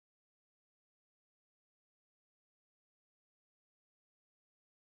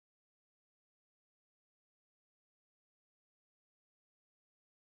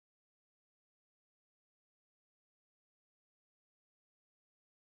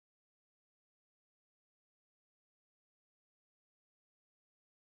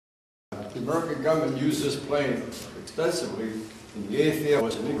American government used this plane extensively in the 8th Air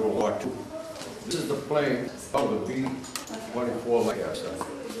Force in World War II. This is the plane of the B-24 Lancaster.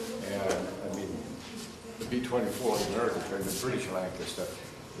 And I mean, the B-24 is the American plane, the British Lancaster,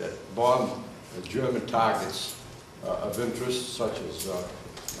 that bombed the German targets of interest, such as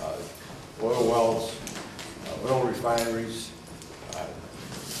oil wells, oil refineries,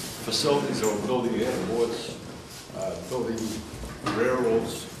 facilities that were building airports, building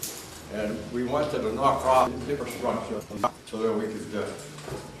railroads, and we wanted to knock off infrastructure so that we could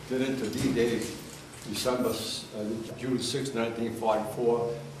get into D-Day, June 6,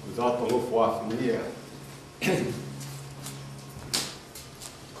 1944, without the Luftwaffe in the air.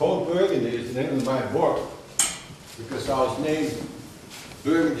 Code Burgundy is the name of my book because I was named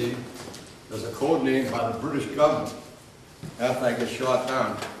Burgundy as a code name by the British government after I get shot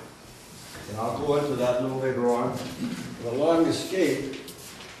down. And I'll go into that a little later on. The long escape,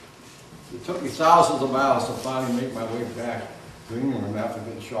 it took me thousands of miles to finally make my way back to England after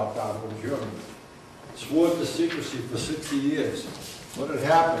getting shot down in Germany. Sworn to secrecy for 60 years. What had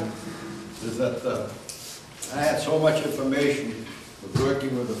happened is that I had so much information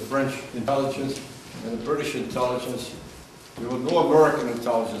working with the French intelligence and the British intelligence. There was no American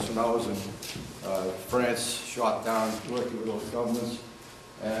intelligence when I was in France, shot down, working with those governments.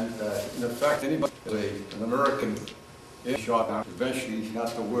 And in effect, anybody an American shot down eventually had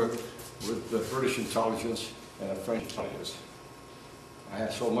to work with the British intelligence and the French intelligence. I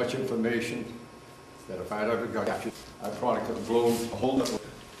had so much information that if I had ever got captured, I probably could have blown a whole network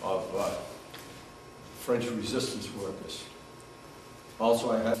of French resistance workers.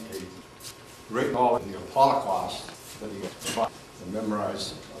 Also, I had a great knowledge of the Holocaust that he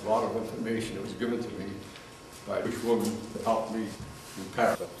memorized a lot of information that was given to me by a British woman that helped me in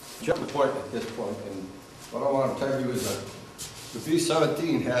Paris. Jump the point at this point, and what I want to tell you is that the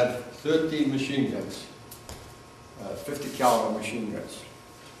B-17 had 13 machine guns, 50 caliber machine guns.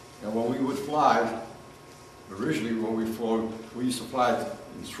 And when we would fly, originally when we flew, we used to fly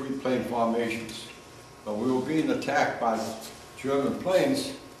in 3-plane formations. But we were being attacked by German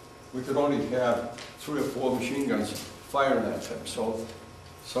planes, we could only have 3 or 4 machine guns firing at them. So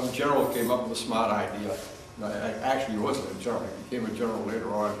some general came up with a smart idea. Actually, he wasn't a general. He became a general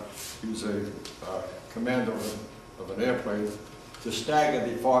later on. He was a commander of an airplane to stagger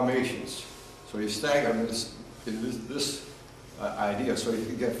the formations. So he staggered this idea so he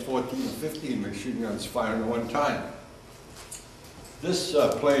could get 14 or 15 machine guns firing at one time. This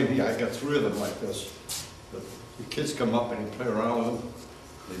plane here, I got 3 of them like this. The kids come up and they play around with them.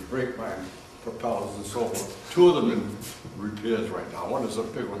 They break my propellers and so forth. 2 of them in repairs right now. One is a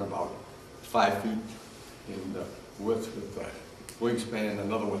big one, about 5 feet in width with wingspan, and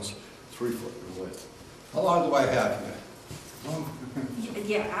another one's 3 foot in width. How long do I have here?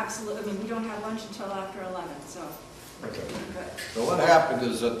 Yeah, absolutely. I mean, we don't have lunch until after 11, so. Okay. Good. So what happened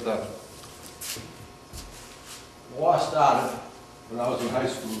is that the war started when I was in high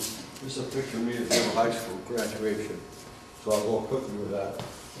school. This is a picture of me at the high school graduation. So I'll go quickly with that.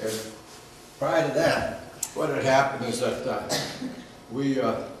 And prior to that, what had happened is that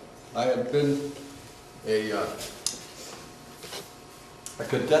I had been a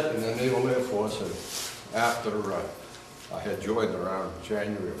cadet in the Naval Air Force, and after I had joined around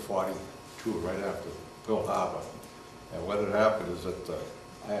January of '42, right after Pearl Harbor. And what had happened is that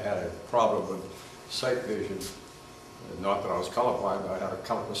I had a problem with sight vision. Not that I was colorblind, but I had a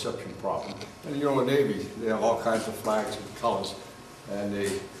color perception problem. And you know, in the Navy, they have all kinds of flags and colors, and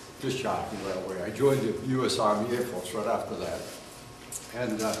they discharged me right away. I joined the U.S. Army Air Force right after that.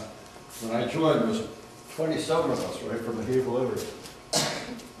 And when I joined, there was 27 of us, right, from the naval area.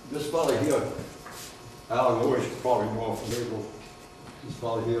 This fellow here, Alan Lewis, you probably know him from naval. This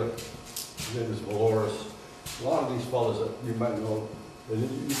fellow here, his name is Valores. A lot of these fellows that you might know, and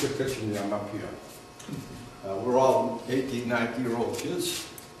you can picture me, I'm up here. We're all 18, 19-year-old kids,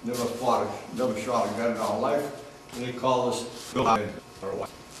 never shot a gun in our life, and they call us Bill.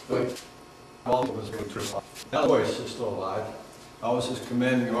 Alan Lewis is still alive. I was his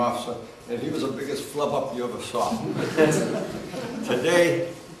commanding officer, and he was the biggest flub up you ever saw.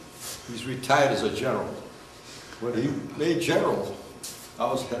 Today, he's retired as a general. When he made general,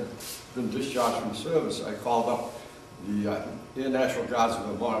 had been discharged from service. I called up the Air National Guards of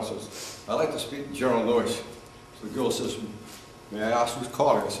Vermont and says, I'd like to speak to General Lewis. So the girl says, may I ask who's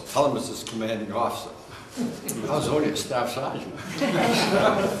calling? I said, tell him it's his commanding officer. I was only a staff sergeant.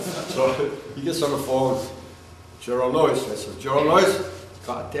 So he gets on the phone, General Lewis. I said, General Lewis,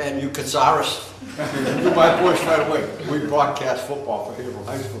 God damn you, Cazares. I knew my voice right away. We broadcast football for Haverhill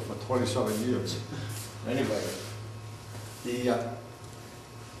High School for 27 years. Anyway,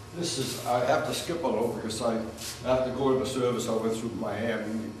 This is, I have to skip a little because I have to go into service. I went through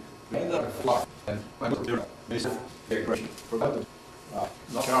Miami. I ended up flying and I moved there. Basic aggression.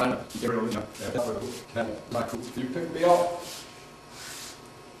 North Carolina, Carolina, and my crew. Can you pick me up?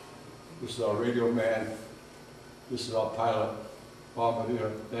 This is our radio man. This is our pilot,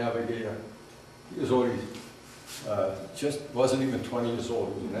 bombardier, navigator. He was only, just wasn't even 20 years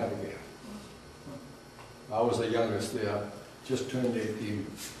old. He was a navigator. I was the youngest there, just turned 18.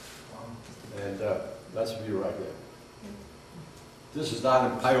 And that's me right here. This is down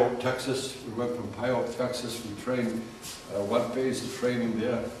in Pyote, Texas. We went from Pyote, Texas. We trained one phase of training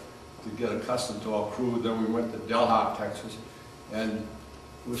there to get accustomed to our crew. Then we went to Delhart, Texas. And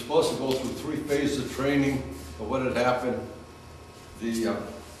we were supposed to go through 3 phases of training, but what had happened, there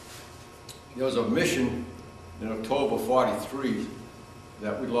was a mission in October '43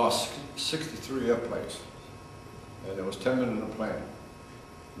 that we lost 63 airplanes. And there was 10 men in the plane.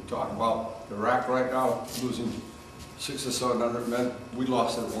 We're talking about Iraq right now, losing 600 or 700 men. We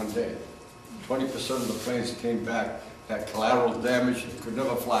lost it one day. 20% of the planes that came back had collateral damage and could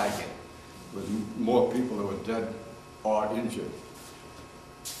never fly again, with more people that were dead or injured.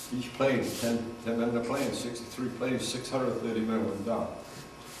 Each plane, 10 men in the plane, 63 planes, 630 men went down.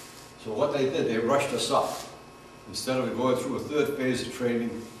 So what they did, they rushed us up. Instead of going through a 3rd phase of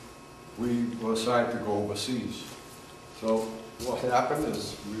training, we were assigned to go overseas. So what happened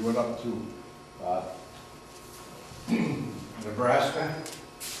is we went up to Nebraska,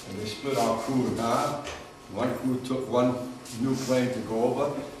 and they split our crew in half. One crew took one new plane to go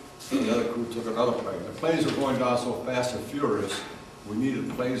over, and the other crew took another plane. The planes were going down so fast and furious, we needed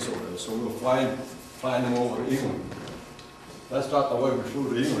planes over there, so we were flying them over to England. That's not the way we flew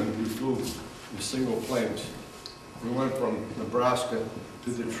to England. We flew in single planes. We went from Nebraska to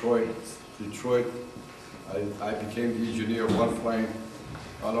Detroit. I became the engineer of one plane.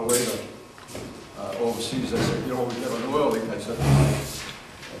 On the way to overseas, I said, you know, we got an oil leak. I said,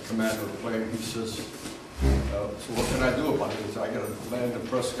 the commander of the plane, he says, so what can I do about it? He said, I got to land in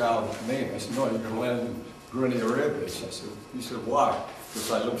Prescott, Maine. I said, no, you're going to land in Grenier Air Base. I said, he said, why?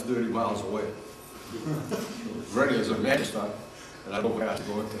 Because I live 30 miles away. Grenier is in Manchester, and I don't have to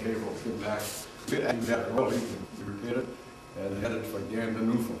go into Haverhill, came back. We had an oil leak, we repaired it, and headed for Gander,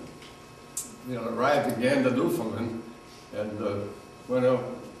 Newfoundland. You know, arrived in Gander, Newfoundland, and went up.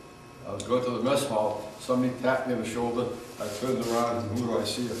 I was going to the mess hall. Somebody tapped me on the shoulder. I turned around, and who do I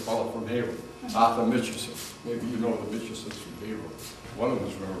see? A fellow from Haverhill, Arthur Mitchison. Maybe you know the Mitchisons from Haverhill. One of them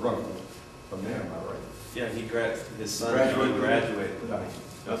was going to run from there, am I right? Yeah, his son graduated. Yeah.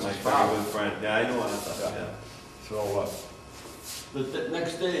 That's my very good friend. Yeah, I know Arthur. Yeah. So the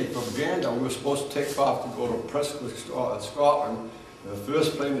next day from Gander, we were supposed to take off to go to Prescott, Scotland. The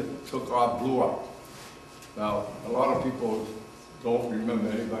first plane that took off blew up. Now, a lot of people don't remember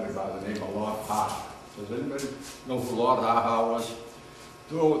anybody by the name of Lord Ha. Does anybody know who Lord Ha was?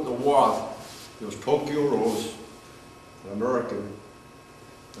 During the war, there was Tokyo Rose, an American,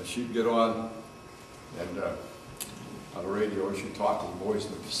 and she'd get on and on the radio, and she'd talk to the boys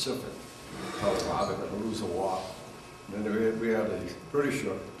in the Pacific, tell them how they're going to lose the war. And then we had a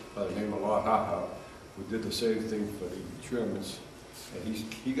Britisher by the name of Lord Ha, who did the same thing for the Germans. And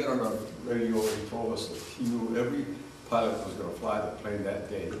he got on the radio and he told us that he knew every pilot was going to fly the plane that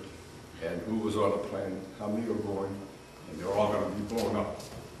day, and who was on the plane, how many were going, and they were all going to be blown up.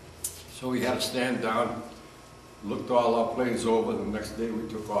 So we had to stand down, looked all our planes over, and the next day we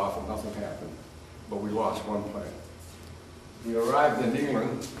took off and nothing happened, but we lost one plane. We arrived in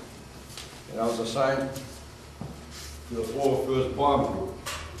England, and I was assigned to the 401st Bomb Group.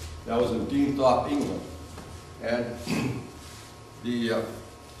 That was in Deanthorpe, England. And the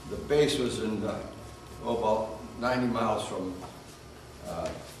base was in about 90 miles from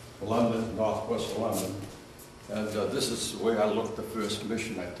London, northwest of London. And this is the way I looked the first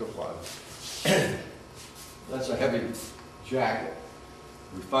mission I took on. That's a heavy jacket.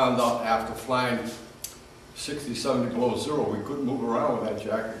 We found out after flying 60, 70 below zero, we couldn't move around with that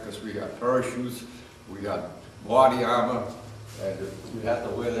jacket because we had parachutes, we had body armor, and you had to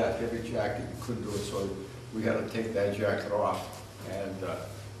wear that heavy jacket. You couldn't do it, so we had to take that jacket off and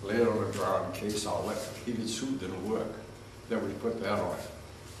lay it on the ground in case our heated suit didn't work. Then we put that on.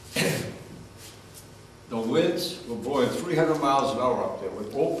 The winds were blowing 300 miles an hour up there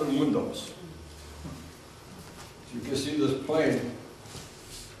with open windows. You can see this plane,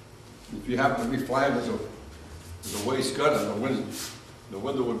 if you happen to be flying with a waist gun and the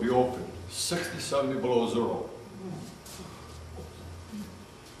window would be open, 60, 70 below zero.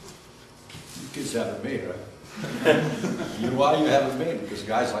 You kids haven't made it, huh? You know why you haven't made it? Because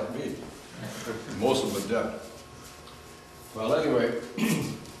guys like me, most of them are dead. Well, anyway,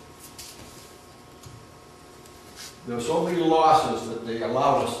 there were so many losses that they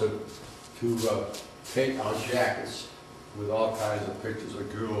allowed us to paint our jackets with all kinds of pictures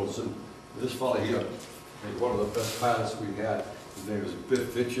of girls. And this fellow here made one of the best pilots we had. His name was Biff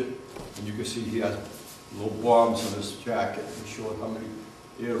Fitchett, and you can see he has little bombs on his jacket. He showed how many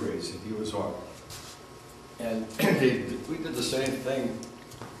air raids that he was on. And we did the same thing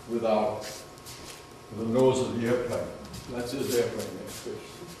with the nose of the airplane. That's his airplane there.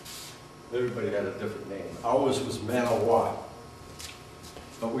 Everybody had a different name. Ours was Man-O-War.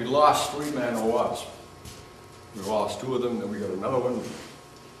 But we lost 3 Man-O-Wars. We lost 2 of them, then we got another one.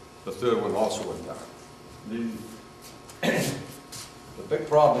 The 3rd one also went down. The big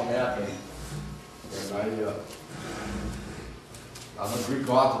problem happened, and I'm a Greek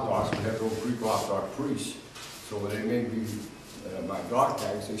Orthodox, we had no Greek Orthodox priests. So when they made me my dog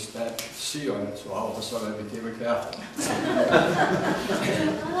tags, they stamped C on it, so all of a sudden I became a Catholic.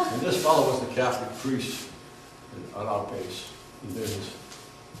 And this fellow was the Catholic priest on our base.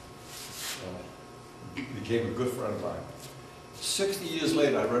 He became a good friend of mine. 60 years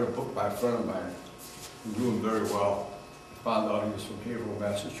later, I read a book by a friend of mine who knew him very well. I found out he was from Haverhill,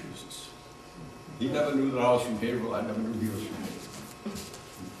 Massachusetts. He never knew that I was from Haverhill. I never knew he was from Haverhill.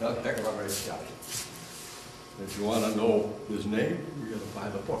 That's a heck of a great guy. If you want to know his name, you got to buy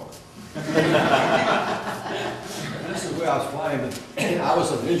the book. This is where I was flying. I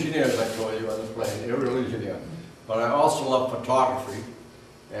was an engineer, as I told you, I was playing aerial engineer. But I also love photography.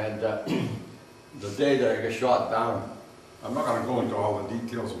 And the day that I got shot down, I'm not going to go into all the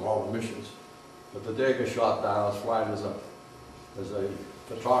details of all the missions, but the day I got shot down, I was flying as a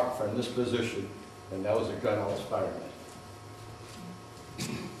photographer in this position, and that was the gun I was firing at.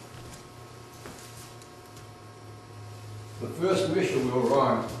 The first mission we were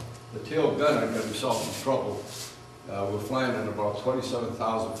on, the tail gunner got himself in trouble. We were flying at about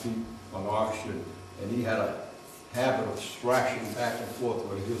 27,000 feet on oxygen, and he had a habit of thrashing back and forth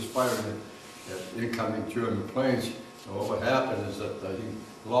when he was firing at incoming German planes. And what would happen is that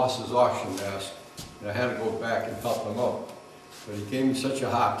he lost his oxygen mask, and I had to go back and help him out. But he gave me such a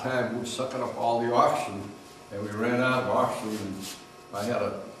hard time, we were sucking up all the oxygen, and we ran out of oxygen, and I had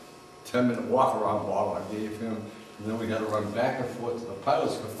a 10-minute walk-around bottle I gave him. And then we had to run back and forth to the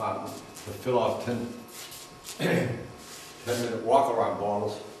pilot's compartment to fill out 10-minute walk-around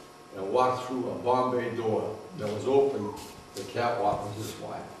bottles and walk through a bomb bay door that was open. The catwalk was this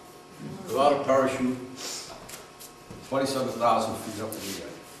wide. Without a parachute, 27,000 feet up in the air.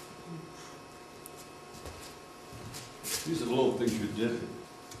 These are the little things you did.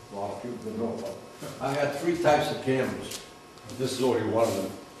 A lot of people don't know about. I had 3 types of cameras. This is only one of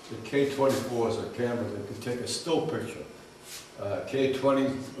them. The K-24 is a camera that could take a still picture.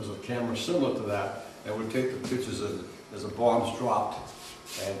 K-20 was a camera similar to that, and would take the pictures as the bombs dropped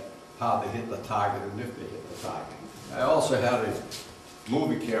and how they hit the target and if they hit the target. I also had a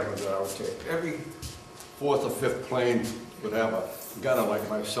movie camera that I would take. Every 4th or 5th plane would have a gunner like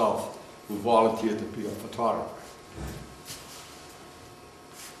myself who volunteered to be a photographer.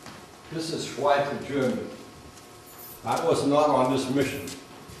 This is Schweizer, Germany. I was not on this mission.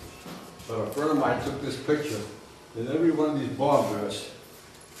 But a friend of mine took this picture, and every one of these bomb bursts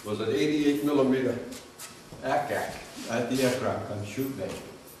was an 88mm ACAC at the aircraft gun shoot range.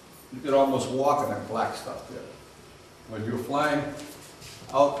 You could almost walk in that black stuff there. When you were flying,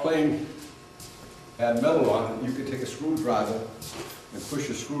 our plane had metal on it. You could take a screwdriver and push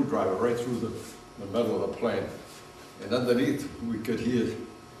a screwdriver right through the metal of the plane. And underneath, we could hear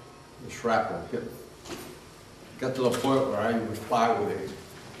the shrapnel hit. It got to the point where I would fly with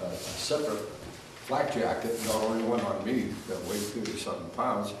a separate flak jacket, not only one on me that weighed 30-something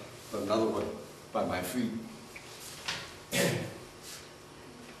pounds, but another one by my feet.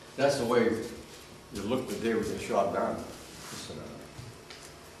 That's the way you look the day we get shot down.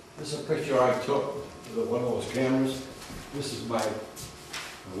 This is a picture I took with one of those cameras. This is my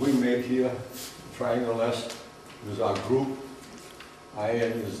wingmate here, Triangle S. It was our group. I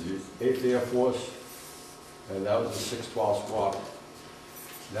was the 8th Air Force, and that was the 612 Squadron.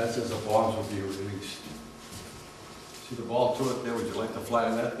 That's as the bombs would be released. See the ball turret there? Would you like to fly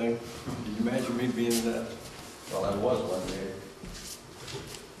in that thing? Can you imagine me being in that? Well, I was one day.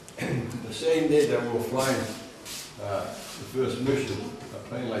 The same day that we were flying the first mission, a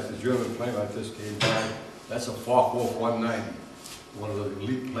plane like the German plane like this came by. That's a Focke-Wulf 190, one of the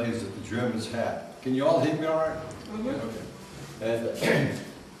elite planes that the Germans had. Can you all hear me all right? Mm-hmm. Okay. And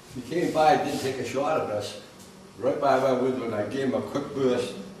he came by, didn't take a shot at us. Right by my window, and I gave him a quick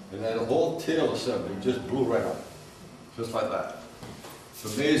burst, and then the whole tail assembly just blew right up. Just like that. It's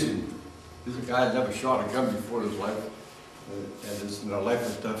amazing. This is a guy that never shot a gun before in his life, and it's in a life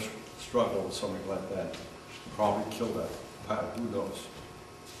and death struggle with something like that. probably killed that pilot, who knows?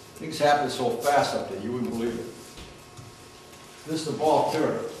 Things happen so fast up there, you wouldn't believe it. This is the ball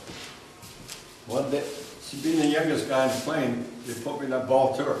turret. One day, see, being the youngest guy in the plane, they put me in that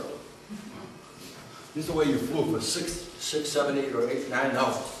ball turret. This is the way you flew for 6, 7, 8, or 8, 9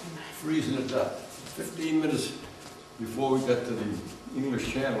 hours, freezing to death. 15 minutes before we got to the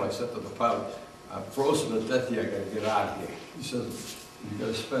English Channel, I said to the pilot, I'm frozen to death here, I gotta get out of here. He says, you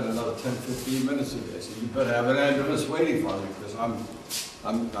gotta spend another 10, 15 minutes in there. I said, you better have an ambulance waiting for me, because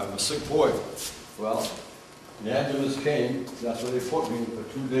I'm a sick boy. Well, the ambulance came, that's where they put me for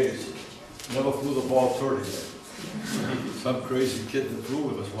 2 days. Never flew the ball turret again. Some crazy kid that flew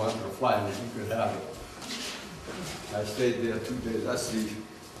with us wanted to fly, and he could have it. I stayed there 2 days. That's the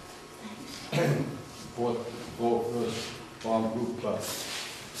fourth bomb group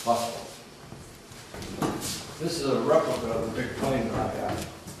hospital. This is a replica of the big plane that I have.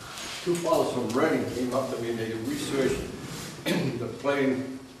 Two fellows from Reading came up to me and they researched the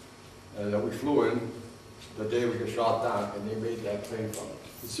plane that we flew in the day we got shot down, and they made that plane from it.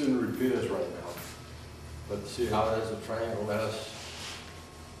 It's in repairs right now. But see how it has a triangle S.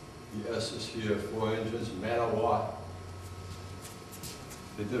 The S is here, 4 engines, man-o-war.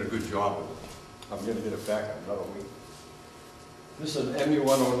 They did a good job with it. I'm going to get it back in another week. This is an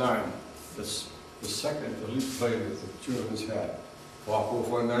ME-109. This the second elite plane that the Germans had. Bach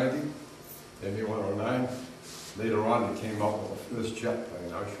 190, ME-109. Later on, they came up with the first jet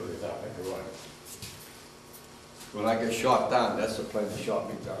plane. I'll show you that later on. When I get shot down, that's the plane that shot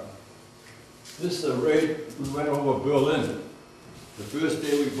me down. This is the raid we went over Berlin. The first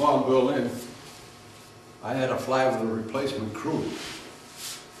day we bombed Berlin, I had to fly with a replacement crew.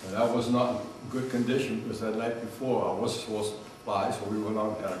 And that was not in good condition because that night before I wasn't supposed to fly, so we went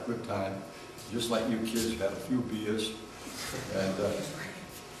on and had a good time. Just like you kids, had a few beers. And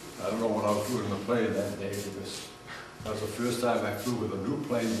I don't know what I was doing in the plane that day because that was the first time I flew with a new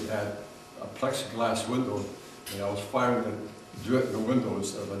plane that had a plexiglass window, and I was firing the dirt in the window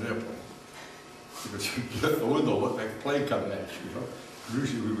instead of an airplane. Because the window looked like a plane coming at you, know.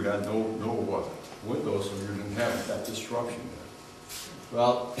 Usually we had no windows, so you didn't have that disruption there.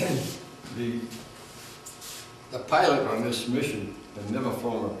 Well, the pilot on this mission had never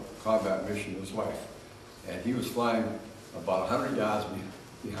flown a combat mission in his life. And he was flying about 100 yards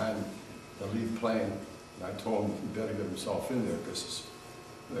behind the lead plane. And I told him he better get himself in there because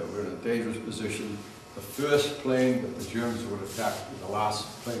we're in a dangerous position. The first plane that the Germans would attack was the last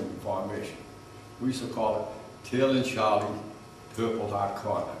plane in formation. We used to call it Tail and Charlie, Purple Heart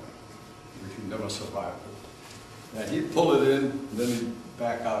Corner, which he never survived it. And he'd pull it in, and then he'd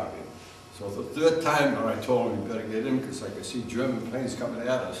back out again. So the third time when I told him he better get in because I could see German planes coming at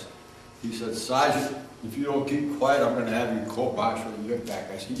us, he said, Sergeant, if you don't keep quiet, I'm going to have you court-martial and you're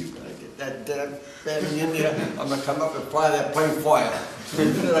back. I said, you better get that damn thing in there. I'm going to come up and fly that plane for you. The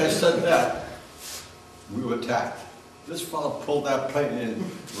minute I said that, we were attacked. This fellow pulled that plane in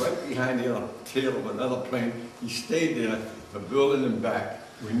right behind the other tail of another plane. He stayed there for Berlin and back.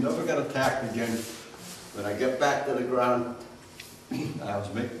 We never got attacked again. When I get back to the ground, I was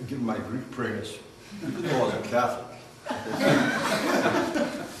giving my Greek prayers, even though I was a Catholic.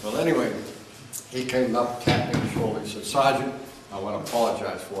 Well, anyway, he came up, tapped me on the shoulder. He said, Sergeant, I want to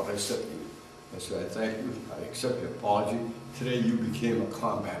apologize for what I said to you. I said, thank you. I accept your apology. Today you became a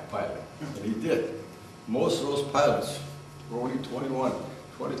combat pilot. And he did. Most of those pilots were only 21,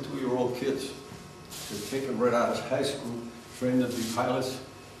 22-year-old kids. They're taken right out of high school, trained to be pilots.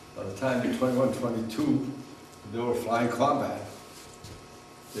 By the time they're 21, 22, they were flying combat.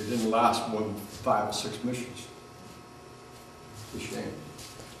 They didn't last more than 5 or 6 missions. It's a shame.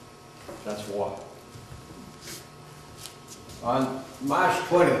 That's war. On March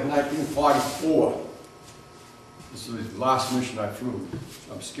 20th, 1944, this is the last mission I flew.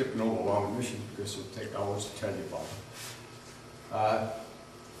 I'm skipping over long missions because it'll take hours to tell you about it.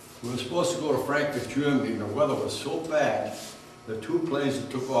 We were supposed to go to Frankfurt, Germany, and the weather was so bad, the 2 planes that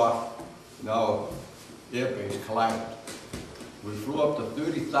took off in our airbase collided. We flew up to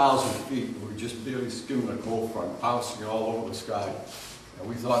 30,000 feet, and we were just barely skimming the cold front, bouncing all over the sky. And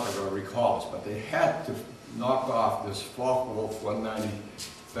we thought they were going to recall us, but they had to knock off this Focke-Wulf 190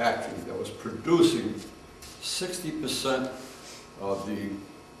 factory that was producing 60% of the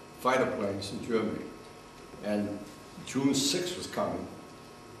fighter planes in Germany. And June 6th was coming,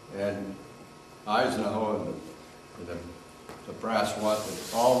 and Eisenhower and the brass wanted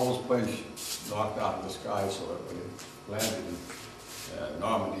all those planes knocked out in the sky so that when they landed in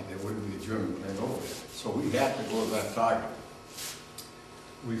Normandy, there wouldn't be a German plane over there. So we had to go to that target.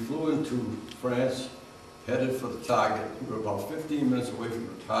 We flew into France, headed for the target. We were about 15 minutes away from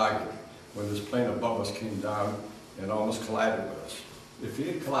the target when this plane above us came down and almost collided with us. If he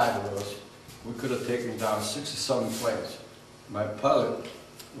had collided with us, we could have taken down 6 or 7 planes. My pilot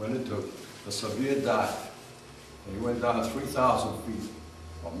went into a severe dive, and he went down 3,000 feet,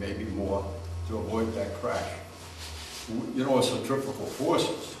 or maybe more, to avoid that crash. You know, centrifugal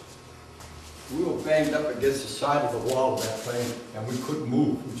forces. We were banged up against the side of the wall of that plane, and we couldn't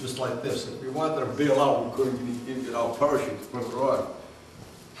move. It was just like this. If we wanted to bail out, we couldn't even get our parachute to put it on.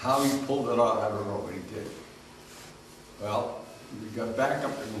 How he pulled it on, I don't know, but he did. Well, we got back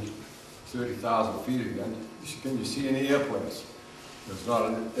up in 30,000 feet again. Can you see any airplanes? There's not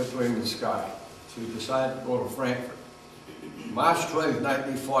an airplane in the sky. So we decided to go to Frankfurt. March 20th,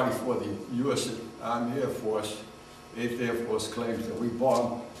 1944, the U.S. Army Air Force, 8th Air Force claims that we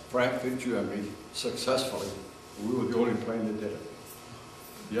bombed Frankfurt, Germany, successfully. We were the only plane that did it.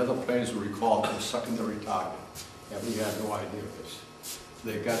 The other planes were recalled to a secondary target, and we had no idea of this.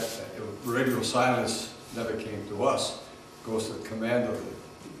 They got radio silence, never came to us. Goes to the commander of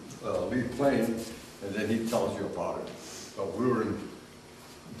the lead plane, and then he tells you about it. But we were in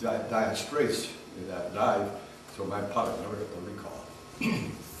dire straits in that dive, so my pilot never got the recall.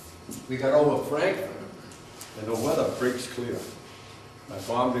 We got over Frankfurt, and the weather breaks clear. My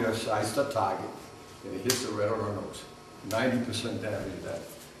bombardier sized the target, and it hits the red on our nose. 90% damage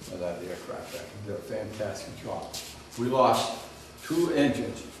of that aircraft. They did a fantastic job. We lost 2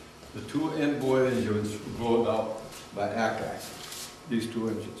 engines. The 2 inboard engines were blown out by ACAC, these 2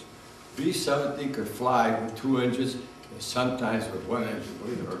 engines. B-17 could fly with 2 engines, and sometimes with 1 engine,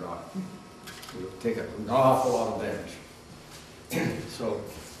 believe it or not. It would take an awful lot of damage. So,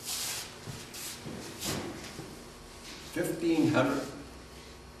 1,500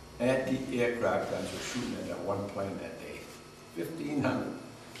 anti-aircraft guns were shooting at that one plane that day. 1,500.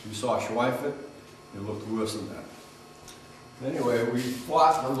 You saw Schweinfurt, it looked worse than that. Anyway, we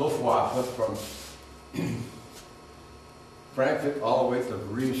fought the Luftwaffe from Frankfurt all the way to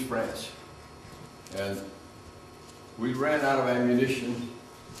Reims, France. And we ran out of ammunition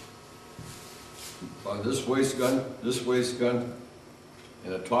on this waist gun,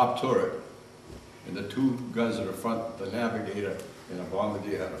 and a top turret. And the 2 guns in the front, the navigator and the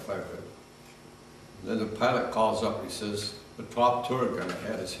bombardier had a fight with it. Then the pilot calls up, he says, the top turret gunner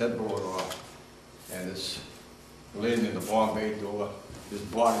had his head blown off, and it's laying in the bomb bay door. His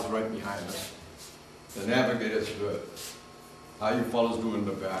body's right behind us. The navigator's good. How you fellas doing in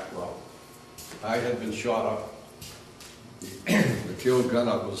the back? Well, I had been shot up. The kill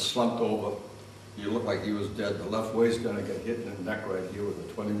gunner was slumped over. He looked like he was dead. The left waist gunner got hit in the neck right here with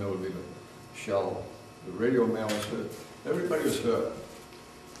a 20mm shell. The radio man was hurt. Everybody was hurt.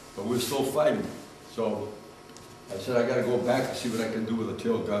 But we were still fighting. So I said, I gotta go back to see what I can do with the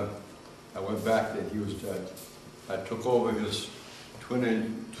tail gun. I went back there, he was dead. I took over his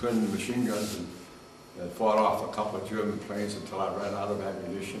twin machine guns and fought off a couple of German planes until I ran out of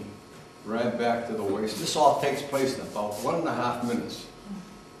ammunition. Ran back to the waist. This all takes place in about 1.5 minutes.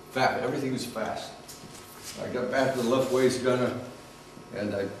 Fast, everything was fast. I got back to the left waist gunner,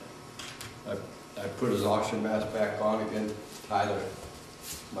 and I put his oxygen mask back on again, tied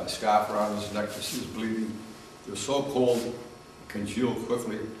my scarf around his neck because he was bleeding. It was so cold, congealed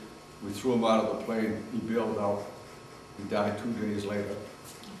quickly. We threw him out of the plane. He bailed out. He died 2 days later.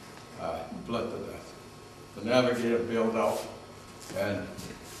 He bled to death. The navigator bailed out, and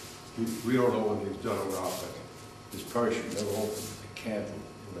we don't know whether he's done or not, but his parachute never opened. It canceled.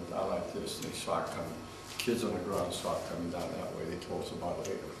 He went down like this, and they saw it coming. Kids on the ground saw it coming down that way. They told us about it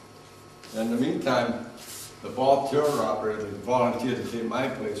later. In the meantime, the ball turret operator, the volunteer that came to my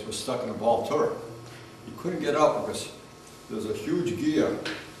place, was stuck in a ball turret. He couldn't get out because there was a huge gear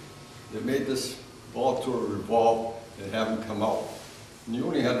that made this ball turret revolve and have him come out. And you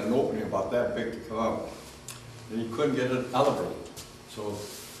only had an opening about that big to come out. And he couldn't get it elevated. So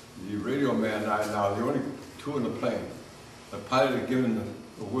the radio man and I now, the only 2 in the plane. The pilot had given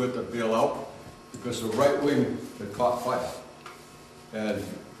the word to bail out because the right wing had caught fire. And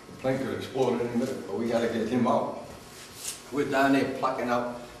the plane could explode in a minute, but we got to get him out. We're down there plucking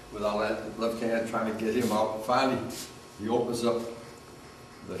out with our left hand, trying to get him out. Finally, he opens up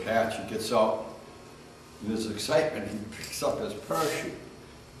the hatch, he gets out. In his excitement, he picks up his parachute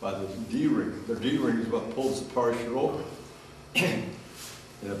by the D-ring. The D-ring is what pulls the parachute open. And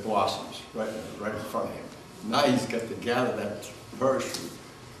it blossoms right in front of him. Now he's got to gather that parachute,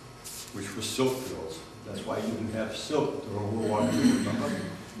 which was silk pills. That's why you didn't have silk during World War II, remember?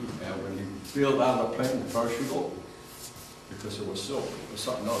 And when he bailed out of the plane, the parachute opened because it was silk. It was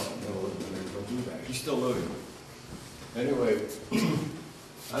something else. He never would have been able to do that. He's still living. Anyway,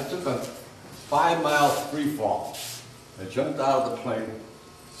 I took a 5-mile free fall. I jumped out of the plane,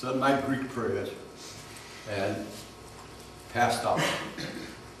 said my Greek prayers, and passed out.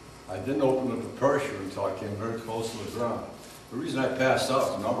 I didn't open up the parachute until I came very close to the ground. The reason I passed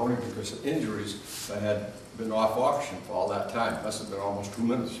out was not only because of injuries that had been off oxygen for all that time. Must have been almost 2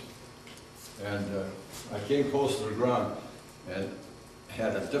 minutes. And I came close to the ground and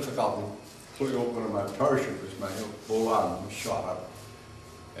had a difficulty pulling open my parachute because my whole arm was shot up.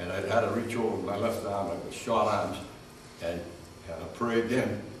 And I had to reach over with my left arm with short arms and had to pray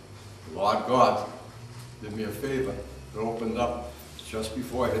again. Lord God did me a favor. It opened up just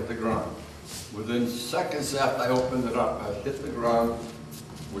before I hit the ground. Within seconds after I opened it up, I hit the ground,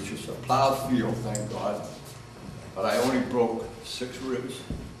 which is a plowed field, thank God. But I only broke 6 ribs,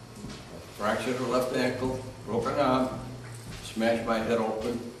 fractured the left ankle, broken arm, smashed my head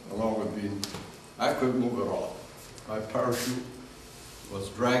open, along with being, I couldn't move at all. My parachute was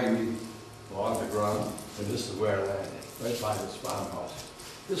dragging me along the ground, and this is where I landed, right by this farmhouse.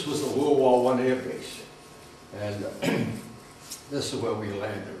 This was the World War I air base, and this is where we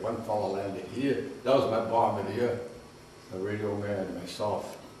landed. One fellow landed here. That was my bombardier, the radio man, and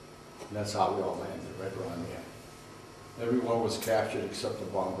myself. And that's how we all landed, right around there. Everyone was captured except the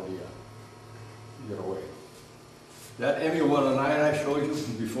bombardier. Get away. That MU-109 I showed you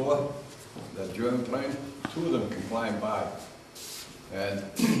before, that German plane, 2 of them can climb by. And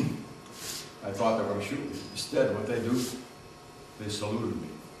I thought they were going to shoot me. Instead, what they do, they saluted me.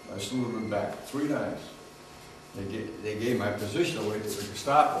 I saluted them back 3 times. They gave my position away to the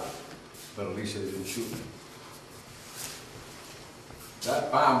Gestapo, but at least they didn't shoot me.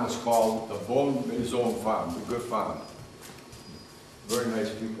 That farm was called the Bon Maison Farm, the good farm. Very nice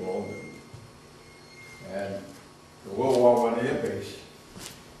people owned it. And the World War I air base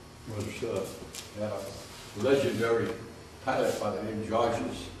was had a legendary pilot by the name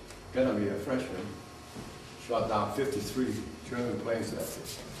Georges, gonna be a Frenchman, shot down 53 German planes that day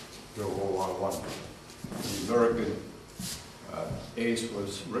during World War I. The American ace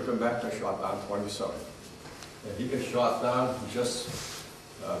was Rickenbacker, shot down 27. And he got shot down just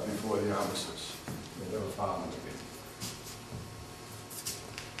before the armistice. They never found him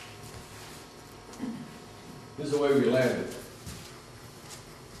again. This is the way we landed.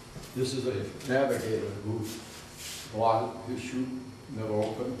 This is a navigator who blocked his chute, never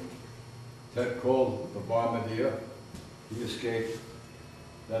opened. Ted called the bombardier. He escaped.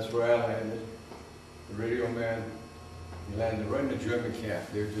 That's where I landed. The radio man, he landed right in the German camp.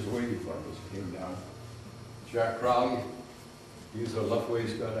 They were just waiting for him as he came down. Jack Crowley, he's a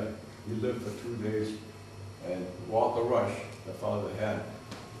left-waist gunner. He lived for 2 days. And Walter Rush, the fellow that had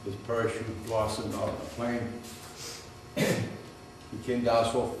his parachute blossomed out of the plane, he came down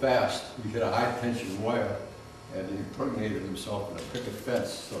so fast, he hit a high-tension wire, and he impregnated himself in a picket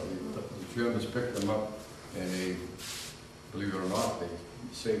fence. So the Germans picked him up, and they, believe it or not, they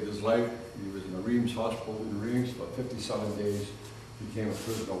saved his life. He was in the Reims hospital in Reims for 57 days. Became a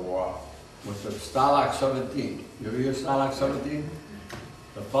prisoner of war with the Stalag 17. You ever hear Stalag 17?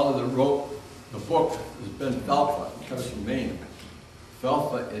 The fellow that wrote the book has been Felfa, he comes from Maine.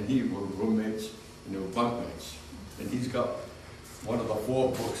 Felfa and he were roommates, and they were bunkmates. And he's got one of the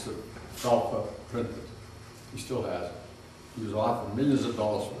 4 books that Felfa printed. He still has it. He was offered millions of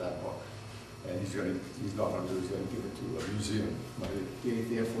dollars for that book. And he's not going to do it, he's going to give it to a museum. The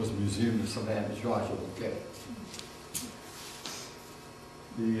 8th Air Force Museum in Savannah, Georgia, will get it.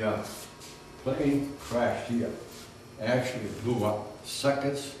 The plane crashed here. Actually, it blew up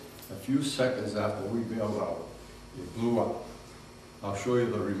a few seconds after we bailed out. It blew up. I'll show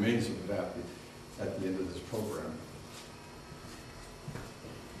you the remains of it at the end of this program.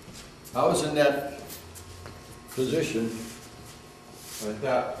 I was in that position like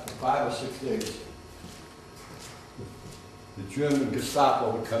that for 5 or 6 days. The German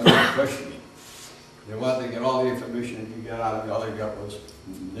Gestapo would come in and question me. They wanted to get all the information they could get out of me. All they got was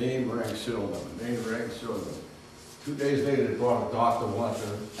name, rank, serial number, name, rank, serial number. 2 days later, they brought a doctor who wanted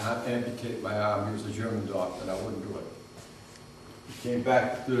to amputate my arm. He was a German doctor, and I wouldn't do it. He came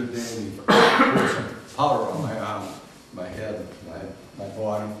back the 3rd day, and he put some powder on my arm, my head, my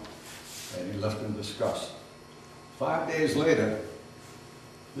body, and he left in disgust. 5 days later,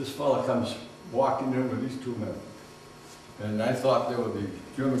 this fellow comes walking in with these 2 men. And I thought they were the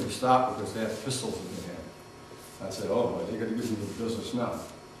German Gestapo because they had pistols in their hand. I said, oh, boy, they're going to give me the business now.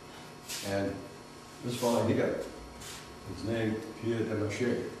 And this fellow here, his name, Pierre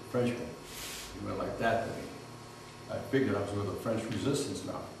Desmarchais, Frenchman. He went like that to me. I figured I was with the French resistance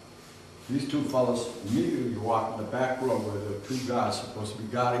now. These 2 fellows immediately walked in the back room where there were 2 guards supposed to be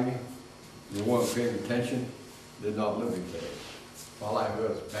guarding me. They weren't paying attention. They're not living there. All I heard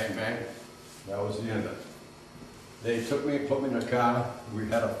was bang, bang. That was the end of it. They took me, put me in a car. We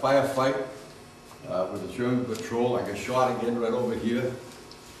had a firefight with the German patrol. I got shot again right over here.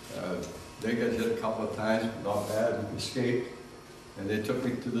 They got hit a couple of times, but not bad, escaped. And they took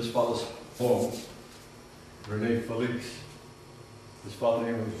me to this fellow's home, Rene Felix. This fellow's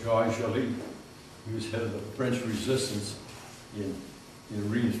name was Jean-KatEdited. He was head of the French resistance in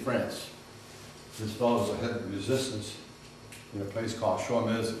Reims, France. This fellow was the head of the resistance in a place called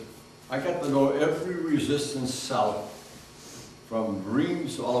Chaumes. I got to know every resistance cell from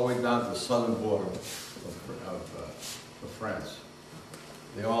Reims all the way down to the southern border of France.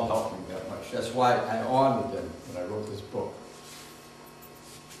 They all helped me that much. That's why I honored them when I wrote this book.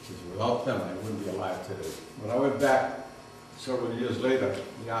 Because without them, I wouldn't be alive today. When I went back several years later,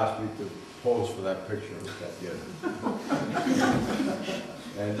 he asked me to pose for that picture that year.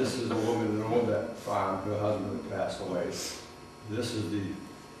 And this is a woman that owned that farm. Her husband had passed away. This is the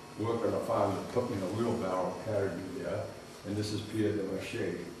worker on the farm that put me in a wheelbarrow, carried me there. And this is Pierre de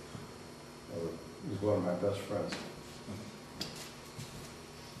Marché. He was one of my best friends.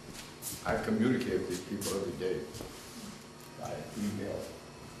 I communicate with these people every day by email.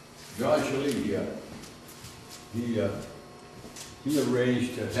 Jean-KatEdited, he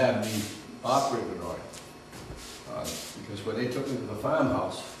arranged to have me operated on it. Because when they took me to the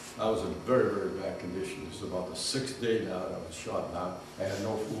farmhouse, I was in very, very bad condition. This is about the 6th day now that I was shot down. I had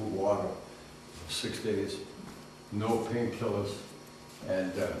no food, water, 6 days, no painkillers.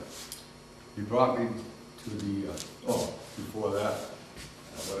 And he brought me to the, before that,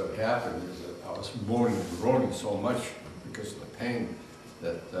 what had happened is that I was moaning and groaning so much because of the pain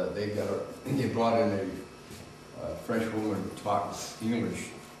that they brought in a French woman who talked English,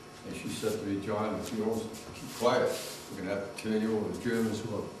 and she said to me, John, if you don't keep quiet, we're going to have to turn you over to the Germans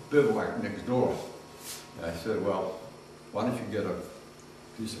who are bivouac next door. And I said, well, why don't you get a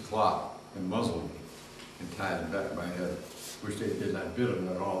piece of cloth and muzzle me and tie it back of my head, which they did. I bit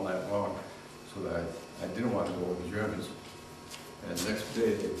them all night long, so that I didn't want to go with the Germans. And the next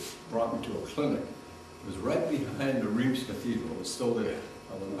day, they brought me to a clinic. It was right behind the Reims Cathedral. It was still there.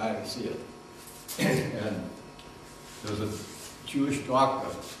 I went by to see it. And there was a Jewish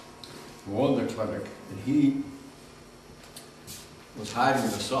doctor who owned the clinic, and he was hiding in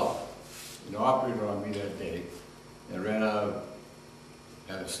the cellar. He operated on me that day and ran out of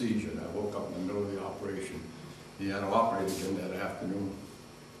anesthesia. And I woke up in the middle of the operation. He had to operate again that afternoon.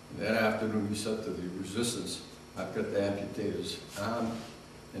 And that afternoon, he said to the resistance, I've got to amputate his arm.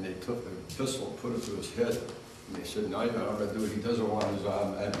 And they took the pistol, put it to his head, and they said, no, you're not going to do it. He doesn't want his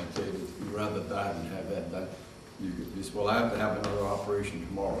arm amputated. He'd rather die than have that done. He said, well, I have to have another operation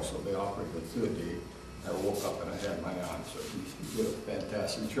tomorrow. So they operated the 3rd day. I woke up and I had my arm. So he did a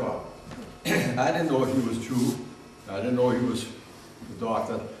fantastic job. I didn't know he was Jew. I didn't know he was the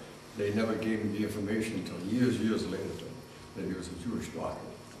doctor. They never gave me the information until years later that he was a Jewish doctor.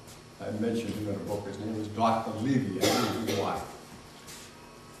 I mentioned him in a book. His name was Dr. Levy, L-E-V-Y.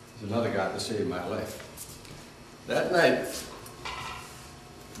 He's another guy that saved my life. That night,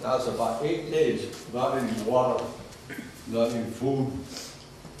 that was about 8 days without any water, without any food.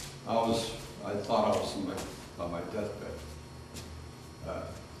 I thought I was on my deathbed.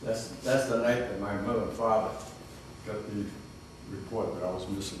 That's the night that my mother and father got the report that I was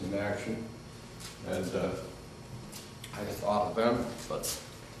missing in action. And I thought of them, but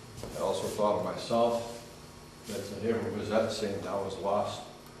I also thought of myself. That's a Herald Gazette saying I was lost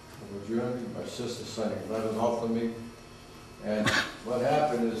over Germany. My sister sending letters out to me. And what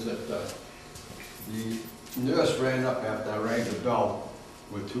happened is that the nurse ran up after I rang the bell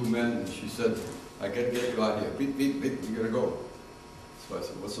with 2 men, and she said, I got to get you out here. Beep, beep, beep, you got to go. So I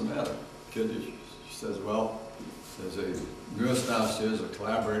said, what's the matter? Kid, she says, well, there's a nurse downstairs, a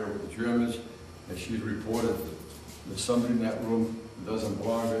collaborator with the Germans, and she's reported that there's somebody in that room who doesn't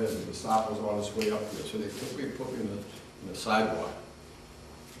belong there, and the Gestapo's on its way up here. So they took me and put me in the sidewalk.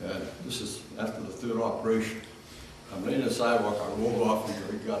 And this is after the 3rd operation. I'm laying in the sidewalk, I rolled off,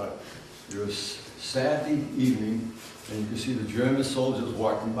 and it was Saturday evening, and you can see the German soldiers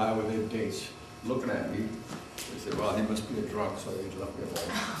walking by with their dates, looking at me. They said, well, he must be a drunk, so they left me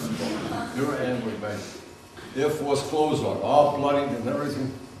alone. Here I am with my Air Force clothes on, all bloodied and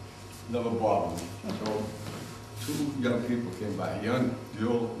everything. Never bothered me. So 2 young people came by, a young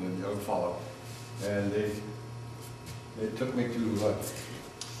girl and a young fellow, and they took me to the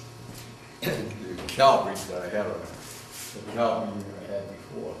cavalry that I had on the cavalry I had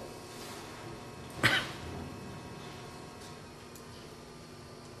before.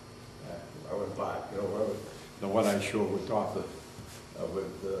 I went back, the one I showed with Dr.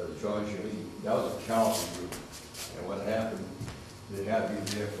 with Jean-KatEdited. That was a cavalry group. And what happened, they had me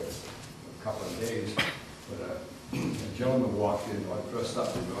there for a couple of days, but a gentleman walked in, I dressed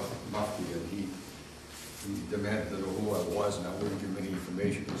up in mufti, and he demanded to know who I was, and I wouldn't give him any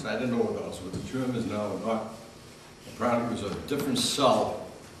information, because I didn't know what else, what the term is now or not. Apparently it was a different cell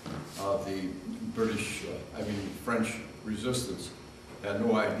of the French resistance. Had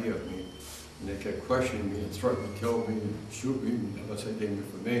no idea of me, and they kept questioning me and threatening to kill me and shoot me unless I gave them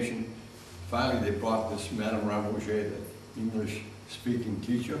information. Finally, they brought this Madame Ramboger, the English-speaking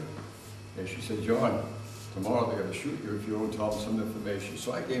teacher, and she said, "John, tomorrow they're going to shoot you if you don't tell them some information."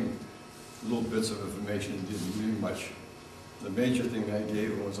 So I gave them little bits of information that didn't mean much. The major thing I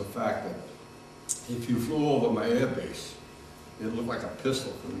gave was the fact that if you flew over my air base, it looked like a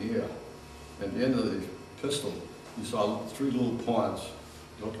pistol from the air. At the end of the pistol, you saw 3 little ponds.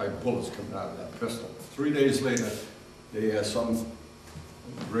 It looked like bullets coming out of that pistol. 3 days later, they had some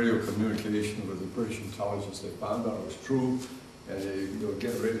radio communication with the British intelligence. They found out it was true, and they were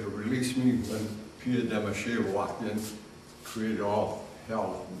getting ready to release me when Pierre Desmarchais walked in, created all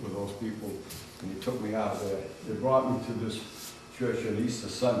hell with those people, and he took me out of there. They brought me to this church on Easter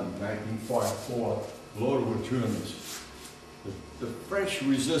Sunday, 1944, loaded with Germans. The French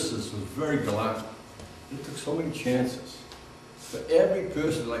resistance was very gallant. They took so many chances. For every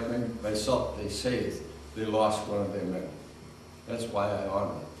person like myself they saved, they lost one of their men. That's why I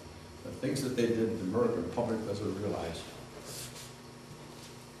honor them. The things that they did, the American public doesn't realize.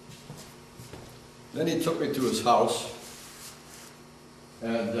 Then he took me to his house,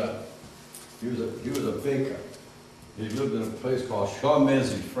 and he was a baker. He lived in a place called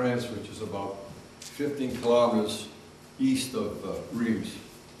Chaumézy, France, which is about 15 kilometers east of Reims.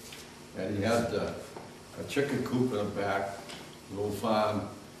 And he had a chicken coop in the back, a little farm,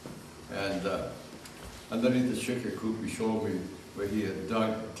 and underneath the chicken coop he showed me where he had dug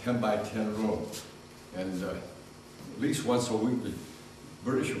a 10 by 10 room. And at least once a week the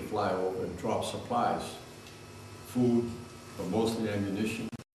British would fly over and drop supplies, food, but mostly ammunition,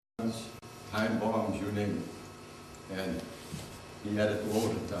 time bombs, you name it. And he had it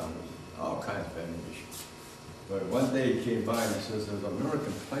loaded down with all kinds of ammunition. But one day he came by and he says, "There's an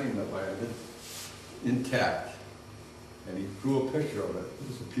American plane that landed intact." And he drew a picture of it. It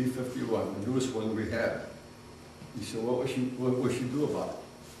was a P-51, the newest one we had. He said, what would she do about it?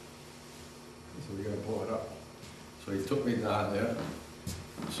 I said, "We're going to blow it up." So he took me down there.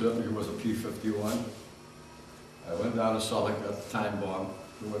 Certainly it was a P-51. I went down to Southwark, got the time bomb.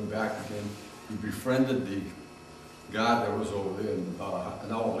 We went back again. He befriended the guard that was over there, and about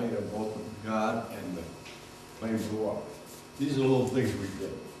an hour later, both the guard and the plane blew up. These are the little things we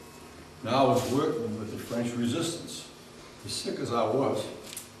did. Now I was working with the French resistance. As sick as I was,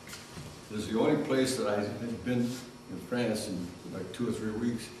 this is the only place that I had been in France in like 2 or 3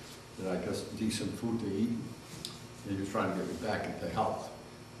 weeks that I got some decent food to eat. And he was trying to get me back into health.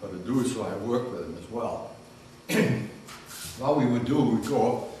 But to do so, I worked with him as well. What we would do, we'd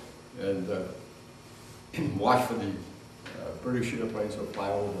go and watch for the British airplanes that would fly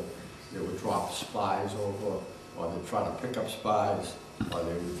over. They would drop spies over, or they'd try to pick up spies, or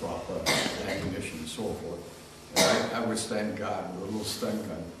they would drop ammunition and so forth. And I would stand guard with a little stun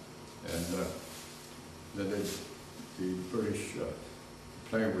gun. And then the British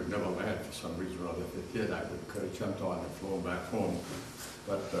plane would never land for some reason or other. If it did, I could have jumped on and flown back home.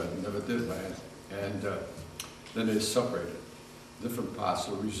 But it never did land. And then they separated. Different parts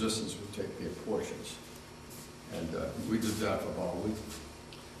of the resistance would take their portions. And we did that for about a week.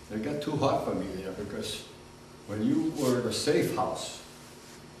 And it got too hot for me there, because when you were in a safe house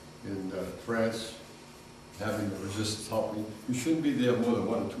in France, having the resistance help me, you shouldn't be there more than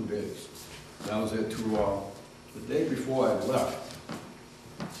 1 or 2 days. And I was there too long. The day before I left,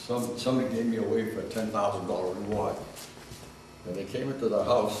 somebody gave me away for a $10,000 reward. And they came into the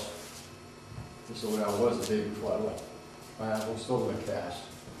house, this is the way I was the day before I left. I was still in the cast.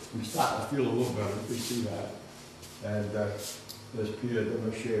 I'm starting to feel a little better, you see that. And there's Pierre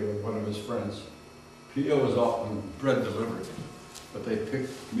Desmarchais with one of his friends. Pierre was off on bread delivery, but they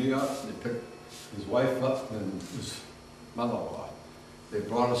picked me up, they picked his wife up and his mother-in-law. They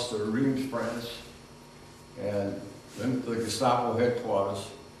brought us to Reims, France, and went to the Gestapo headquarters,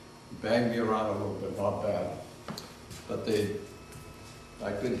 banged me around a little bit, not bad. But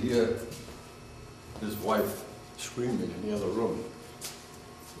I could hear his wife screaming in the other room.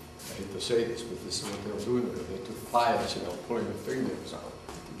 I hate to say this, but this is what they were doing. They took pliers, pulling the fingernails out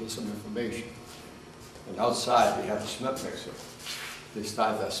to get some information. And outside, they had a cement mixer. They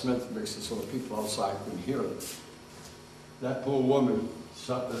started that cement mixer so the people outside couldn't hear it. That poor woman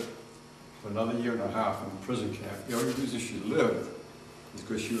suffered for another 1.5 years in a prison camp. The only reason she lived is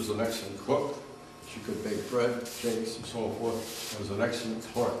because she was an excellent cook. She could bake bread, cakes, and so forth. She was an excellent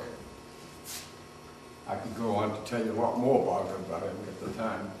clerk. I could go on to tell you a lot more about her, but I didn't get the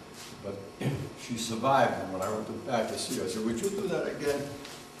time. But she survived, and when I went back to see her, I said, would you do that again?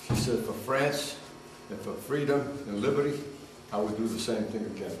 She said, for France and for freedom and liberty, I would do the same thing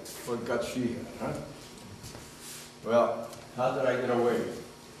again. What guts she had, huh? Well, how did I get away?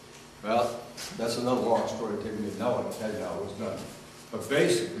 Well, that's another long story. It took me an hour to tell you how it was done. But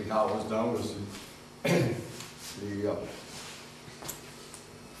basically how it was done was the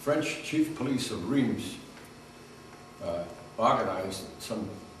French chief police of Reims organized some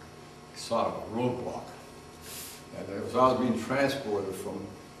sort of a roadblock. And it was always being transported from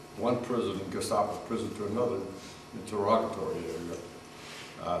one prison, Gestapo prison, to another interrogatory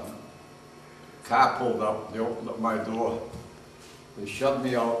area. Car pulled up, they opened up my door, they shoved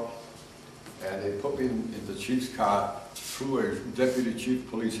me out, and they put me in the chief's car, threw a deputy chief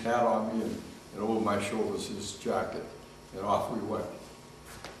police hat on me, and over my shoulders his jacket, and off we went.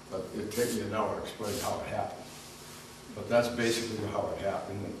 But it'd take me an hour to explain how it happened. But that's basically how it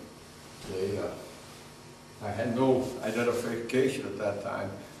happened. And I had no identification at that time,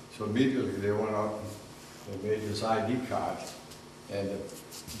 so immediately they went out and they made this ID card. And the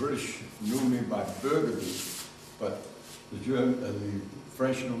British knew me by Burgundy, but the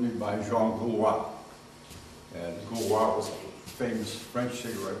French knew me by Jean. And Gaulois was a famous French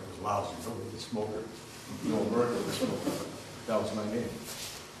cigarette, it was lousy, nobody could smoke it. No American could smoke it. That was my name.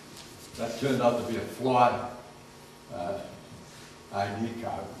 That turned out to be a flawed ID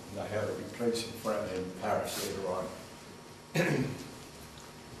card, and I had it replaced in Paris later on.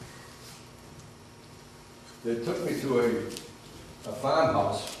 They took me to a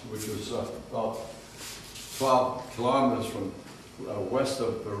farmhouse, which was about 12 kilometers from west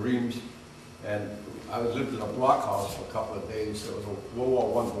of Reims, and I lived in a blockhouse for a couple of days. It was a World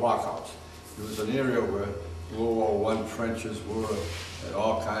War I blockhouse. It was an area where World War I trenches were, and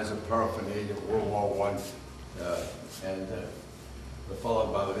all kinds of paraphernalia, World War I. And the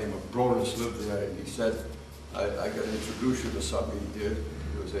fellow by the name of Brodus lived there, and he said, I got to introduce you to something he did.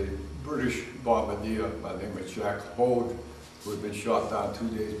 It was a British bombardier by the name of Jack Hode, who had been shot down 2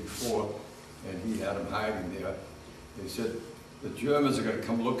 days before, and he had him hiding there. They said, the Germans are going to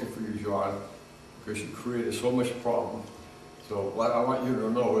come looking for you, John, because you created so much problem. So what I want you to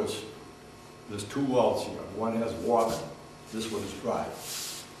know is, there's two wells here. One has water, this one is dry.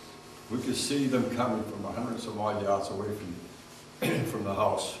 We could see them coming from 100 some odd yards away from the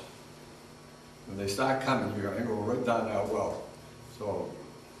house. When they start coming, you're going to go right down that well. So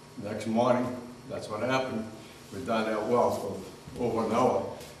next morning, that's what happened. We're down that well for over an hour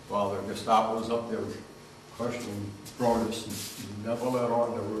while the Gestapo was up there questioning Brodus, and he never let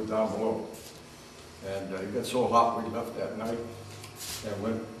on that we were down below. And it got so hot we left that night and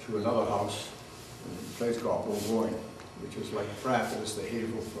went to another house, a place called Bourgogne, which was like Frappers, the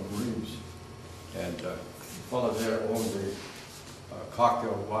Havel from Reims. And the fellow there owned a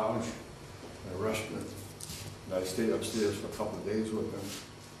cocktail lounge and a restaurant. And I stayed upstairs for a couple of days with him.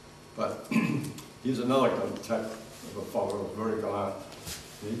 But he's another type of a fellow who was very gallant.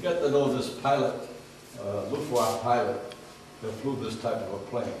 And you got to know this pilot, Luftwaffe pilot, that flew this type of a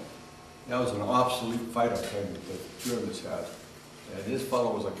plane. That was an obsolete fighter plane that the Germans had. And his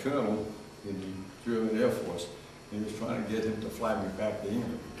fellow was a colonel in the German Air Force. And he was trying to get him to fly me back to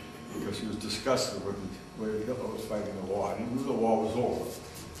England because he was disgusted with the way Hitler was fighting the war. He knew the war was over.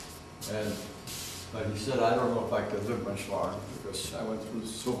 But he said, I don't know if I could live much longer because I went through the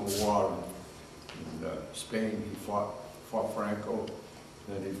Civil War in Spain. He fought Franco.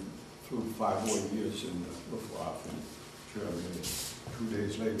 Then he flew 5 more years in the Luftwaffe in Germany. 2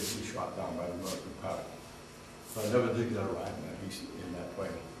 days later, he was shot down by the American pilot. So I never did get a ride in that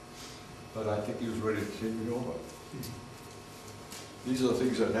plane. But I think he was ready to take me over. These are the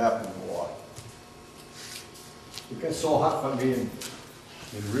things that happened in the war. It got so hot for me in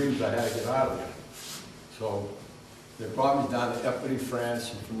Reims, I had to get out of there. So they brought me down to Epernay,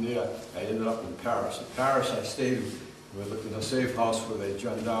 France, and from there I ended up in Paris. In Paris I stayed in a safe house with a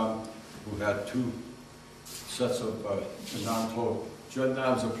gendarme who had 2 sets of non-clothes.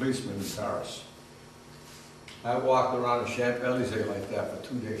 Gendarmes and policemen in Paris. I walked around the Champs-Élysées like that for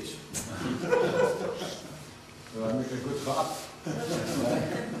 2 days. Did I make a good cop?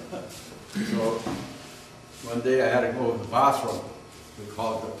 So one day I had to go to the bathroom. They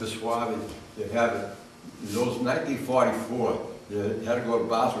called it the pissoir. They had it. In those 1944, you had to go to the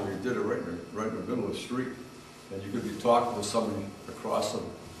bathroom. You did it right in the middle of the street. And you could be talking to somebody across the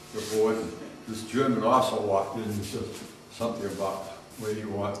board. And this German also walked in and said something about where you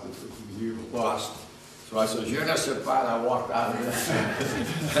wanted to be lost. So I said, "Je ne sais pas," and I walked out of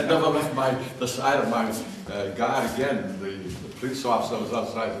there. I never left the side of my guard again. The police officer was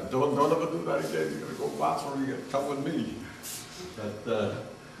outside. I said, don't ever do that again. You're gonna go bathroom, you're gonna come with me.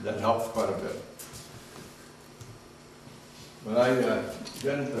 That helped quite a bit. When I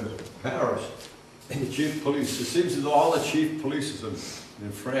got into Paris, and the chief police, it seems that all the chief police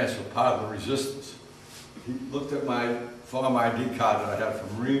in France were part of the resistance. He looked at my farm ID card that I had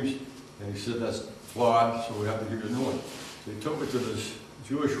from Reims, and he said, "That's flawed, so we have to give you a new one." So he took me to this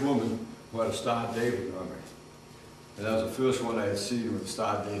Jewish woman who had a Star of David on me. And that was the first one I had seen with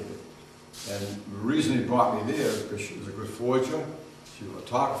Star of David. And the reason he brought me there is because she was a good forger, she was a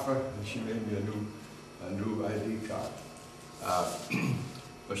photographer, and she made me a new ID card.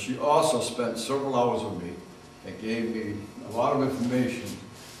 But she also spent several hours with me and gave me a lot of information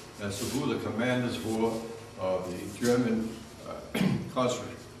as to who the commanders were of the German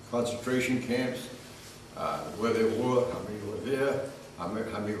concentration camps, where they were, how many were there, how many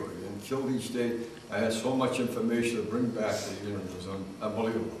were getting killed each day. I had so much information to bring back to you, it was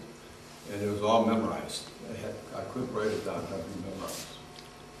unbelievable. And it was all memorized. I couldn't write it down, it had to be memorized.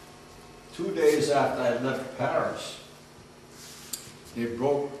 2 days after I left Paris, they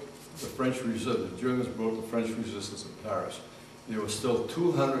broke the French resistance. The Germans broke the French resistance in Paris. There were still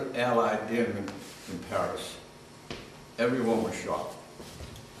 200 Allied airmen in Paris. Everyone was shot.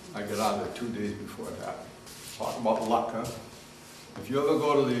 I got out there 2 days before it happened. Talk about luck, huh? If you ever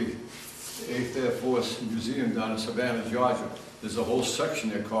go to the 8th Air Force Museum down in Savannah, Georgia, there's a whole section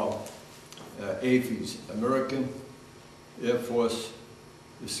there called AFES, American Air Force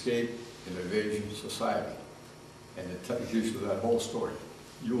Escape and Evasion Society. And it gives you that whole story.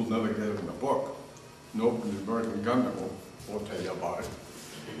 You will never get it in a book. Nobody, the American government won't tell you about it.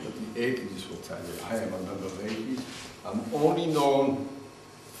 But the AFES will tell you. I am a member of the AFES. I'm only known,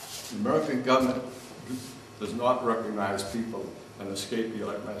 the American government does not recognize people, an escapee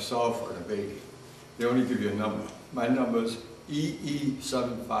like myself or an evadee. They only give you a number. My number is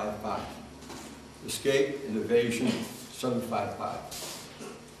EE755. Escape and evasion 755.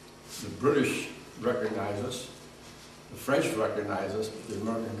 The British recognize us, the French recognize us, but the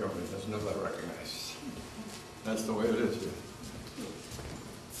American government has never recognized us. That's the way it is here.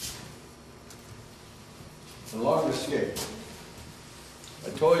 The long escape. I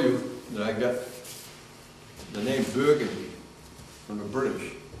told you that I got the name Burgundy from the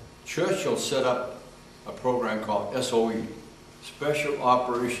British. Churchill set up a program called SOE, Special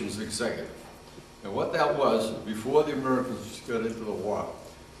Operations Executive. And what that was, before the Americans got into the war,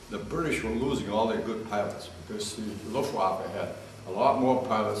 the British were losing all their good pilots because the Luftwaffe had a lot more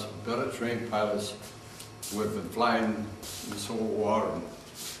pilots, better trained pilots who had been flying in the Civil War and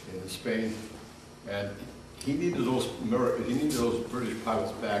in Spain. And he needed those British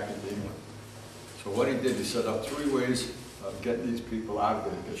pilots back in England. So what he did, he set up 3 ways of getting these people out of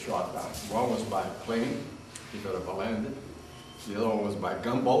there to get shot down. One was by plane, he could have landed. The other one was by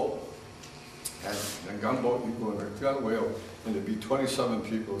gunboat. And in a gunboat, you go in a gun wheel, and there'd be 27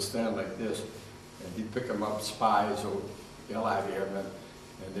 people who stand like this, and he'd pick them up, spies or Allied airmen,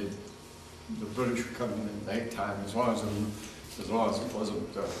 and the British would come in at nighttime, as long as it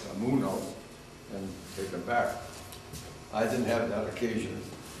wasn't a moon out, and take them back. I didn't have that occasion.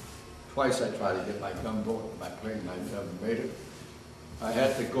 Twice I tried to get my gunboat, my plane, and I never made it. I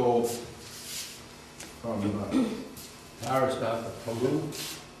had to go from Paris down to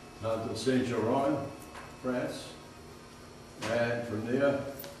Toulouse, down to Saint-Geron, France, and from there,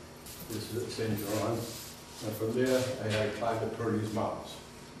 this is Saint-Geron, and from there I had to climb the Pyrenees Mountains.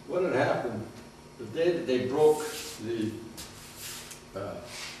 What had happened, the day that they broke the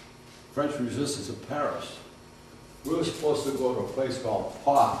French resistance in Paris, we were supposed to go to a place called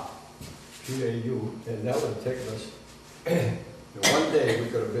Pau, P-A-U, and that would take us, and one day we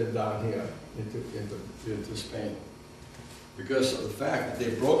could have been down here into Spain. Because of the fact that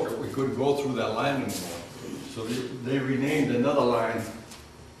they broke it, we couldn't go through that line anymore. So they renamed another line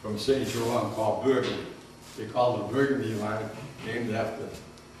from Saint-Geron called Burgundy. They called it the Burgundy line, named after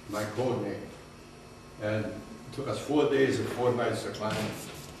my code name. And it took us 4 days and 4 nights to climb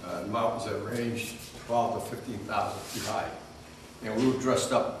mountains that ranged 12 to 15,000 feet high. And we were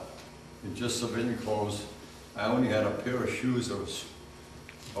dressed up in just civilian clothes. I only had a pair of shoes that was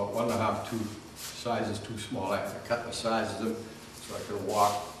about 1.5, 2 sizes too small. I had to cut the sizes of them so I could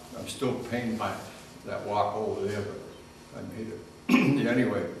walk. I'm still pained by that walk over there, but I made it.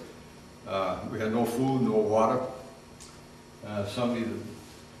 Anyway, we had no food, no water.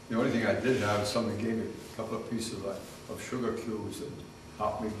 The only thing I did have is somebody gave me a couple of pieces of sugar cubes that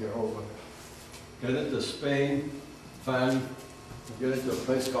helped me get over. Get into Spain, get into a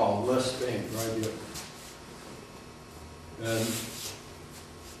place called Les Spain, right here. And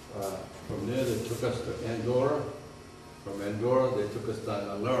from there, they took us to Andorra. From Andorra, they took us down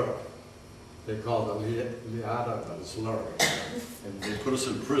to Lura. They called it Liada, but it's Lura. And they put us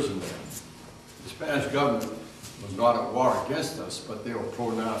in prison there. The Spanish government was not at war against us, but they were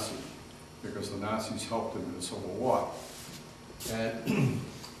pro-Nazi, because the Nazis helped them in the Civil War. And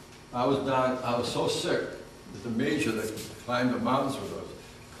I was so sick that the major that climbed the mountains with us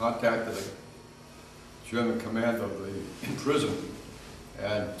contacted the German commander of the prison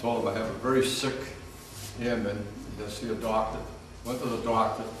and told him I have a very sick airman, he has to see a doctor. Went to the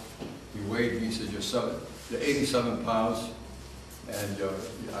doctor, he weighed me, he said, you're 87 pounds, and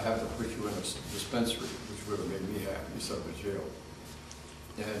I have to put you in a dispensary, which would have made me happy instead of a jail.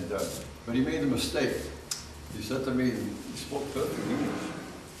 And, but he made a mistake. He said to me, he spoke perfect English.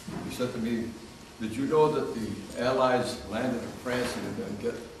 He said to me, did you know that the Allies landed in France and they're going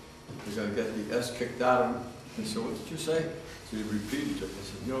to get the S kicked out of them? I said, what did you say? So he repeated it. I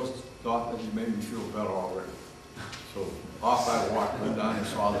said, you know, doctor, you made me feel better already. So off I walked, went down and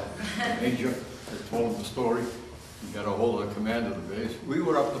saw the major. I told him the story. He got a hold of the commander of the base. We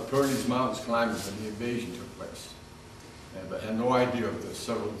were up the Pyrenees Mountains climbing when the invasion took place. And I had no idea of this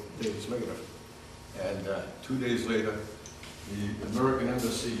several days later. And 2 days later, the American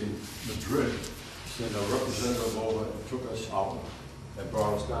embassy in Madrid sent a representative over and took us out and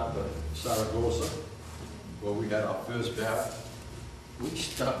brought us down to Saragossa, where we had our first bath. We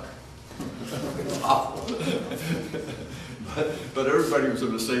stunk. Awful. but everybody was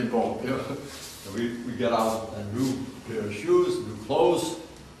in the same boat, you know. And we got out a new pair of shoes, new clothes,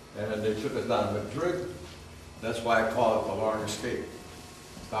 and they took us down to Madrid. That's why I call it the long escape.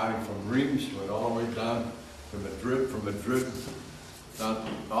 Starting from Reims, went all the way down to Madrid, from Madrid down,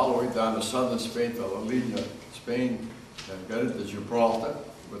 all the way down to southern Spain, to La Linea, Spain, and got into Gibraltar,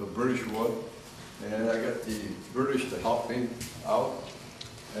 where the British were. And I got the British to help me out.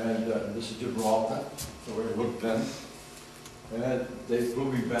 And this is Gibraltar, the way it looked then. And they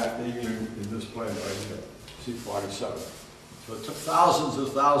flew me back to England in this plane right here, C-47. So it took thousands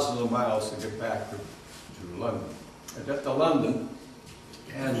of miles to get back to London. I got to London,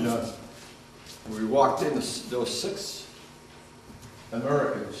 and when we walked in, there were 6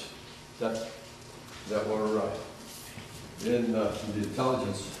 Americans that were in the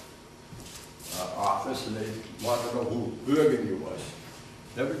intelligence office, and they wanted to know who Burgundy was.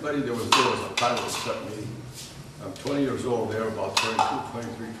 Everybody that was there was a pilot except me. I'm 20 years old, they were about 22,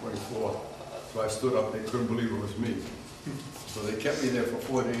 23, 24. So I stood up, they couldn't believe it was me. So they kept me there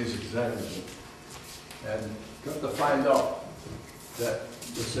for 4 days examining me. And got to find out that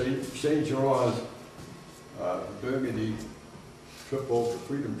the St. George Burgundy trip over the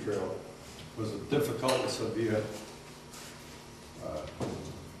Freedom Trail was a difficult and severe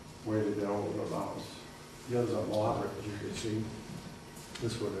way to get over the mountains. The others are moderate, as you can see.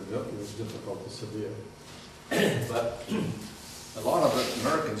 This one was difficult and severe. But a lot of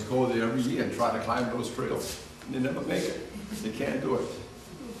Americans go there every year and try to climb those trails. And they never make it. They can't do it.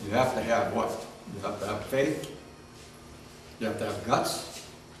 You have to have what? You have to have faith. You have to have guts.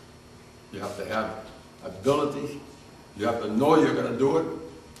 You have to have ability. You have to know you're going to do it.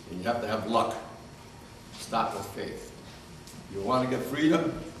 And you have to have luck. Start with faith. You want to get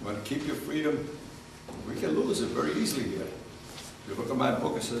freedom? You want to keep your freedom? We can lose it very easily here. If you look at my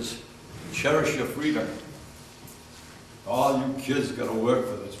book, it says, cherish your freedom. All you kids got to work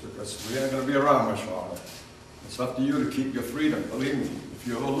for this, because we ain't going to be around much longer. It's up to you to keep your freedom, believe me. If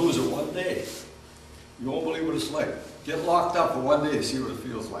you're going to lose it one day, you won't believe what it's like. Get locked up for one day to see what it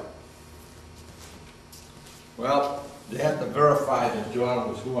feels like. Well, they had to verify that John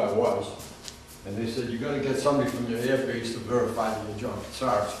was who I was. And they said, you're going to get somebody from your air base to verify that you're John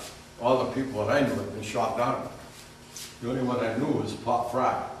KatEdited. All the people that I knew had been shot down. The only one I knew was Pop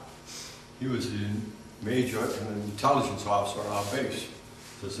Fry. He was the major and an intelligence officer on our base.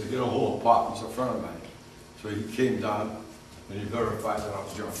 So they said, get a hold of Pop, he's a friend of mine. So he came down and he verified that I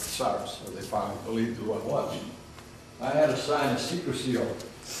was John KatEdited. So they finally believed who I was. I had to sign a secret seal.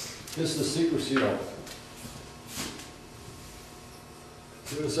 This is the secret seal.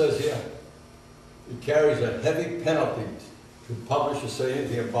 See what it says here? It carries a heavy penalty to publish or say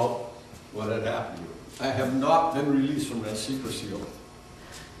anything about what had happened to you. I have not been released from that secret seal.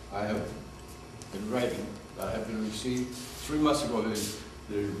 I have been writing. I have been received. 3 months ago,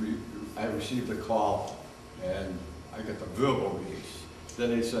 I received a call, and I got the verbal release. Then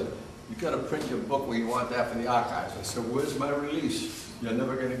they said, you got to print your book where you want that for the archives. I said, where's my release? You're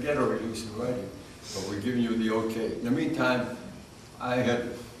never going to get a release in writing, but we're giving you the okay. In the meantime, I had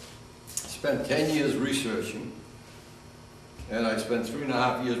spent 10 years researching, and I spent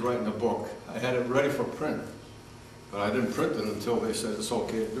 3.5 years writing a book. I had it ready for print. but I didn't print it until they said it's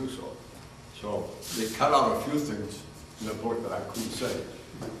okay to do so. So they cut out a few things in the book that I couldn't say,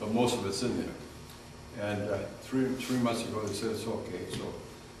 but most of it's in there. And 3 months ago, they said it's okay, so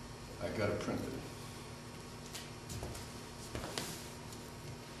I got it printed.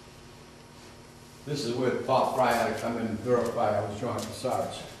 This is where Paul Fry had to come in and verify I was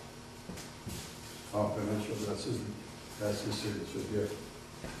JohnKatEdited. Confidential, that's his signature here.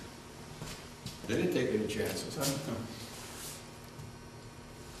 They didn't take any chances, huh?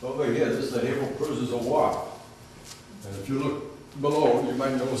 Over here, this is the Naval Prisoners of War. And if you look below, you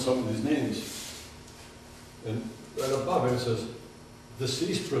might know some of these names. And right above it says,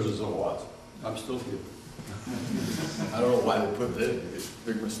 deceased prisoners of war. I'm still here. I don't know why they put that in, it's a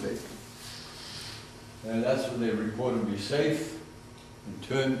big mistake. And that's when they reported me safe,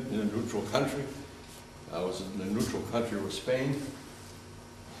 interned in a neutral country. I was in a neutral country with Spain.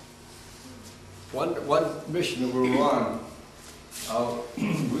 One mission that we were on,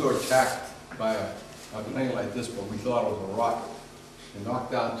 we were attacked by a plane like this, but we thought it was a rocket. It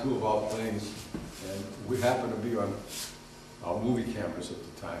knocked down 2 of our planes, and we happened to be on our movie cameras at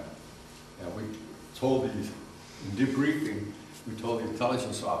the time. And we told in debriefing, we told the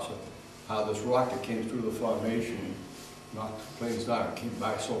intelligence officer how this rocket came through the formation, knocked the planes down, and came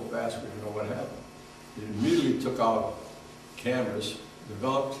by so fast we didn't know what happened. It immediately took our cameras,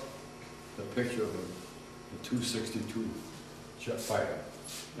 developed the picture of the 262 jet fighter.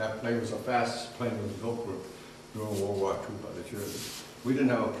 That plane was the fastest plane that was built during World War II by the Germans. We didn't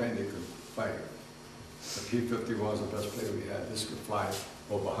have a plane that could fight it. The P-50 was the best plane we had. This could fly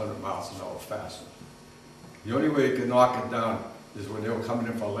over 100 miles an hour faster. The only way you could knock it down is when they were coming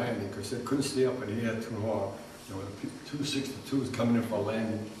in for landing, because they couldn't stay up in the air too long. And when the P-262 was coming in for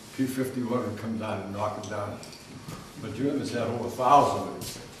landing, P-51 would come down and knock it down. The Germans had over 1,000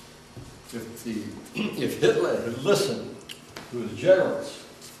 of these. If Hitler had listened to his generals,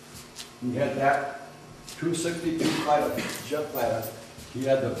 he had that 262 fighter, jet fighter, he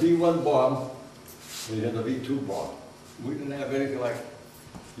had the V-1 bomb, and he had the V-2 bomb. We didn't have anything like it.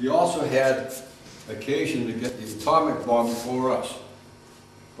 He also had occasion to get the atomic bomb before us.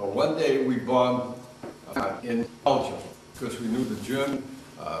 But one day we bombed in Belgium, because we knew the German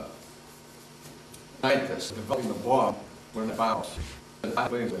scientists developing the bomb when they found us. And the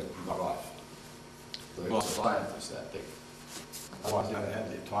planes got off. So they lost the scientists that day. Otherwise, they had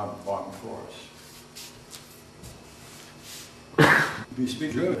the atomic bomb before us. We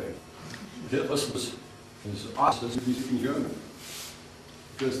speak German. Hitler was his officers to be speaking German.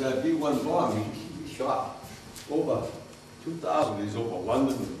 Because that V-1 bomb, he shot over 2,000 of these over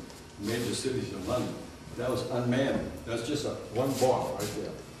London and major cities in London. That was unmanned. That's just one bomb right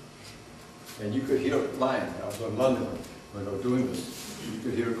there. And you could hear it flying. I was in London when they were doing this. You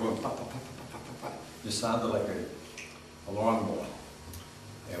could hear it going pop, pop, pop, pop, pop, pop. It sounded like a lawnmower.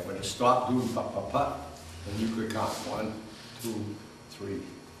 And when it stopped doing pop, pop, pop, then you could count 1, 2, 3,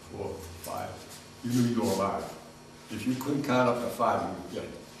 4, 5. You knew you were alive. If you couldn't count up to 5, you would get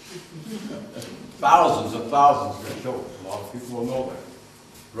it. Thousands and thousands got killed. A lot of people will know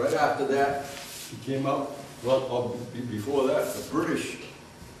that. Right after that, he came out, well, before that, the British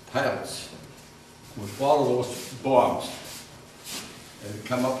pilots would follow those bombs and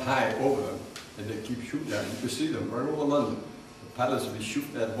come up high over them, and they'd keep shooting at them. You could see them right over London. The pilots would be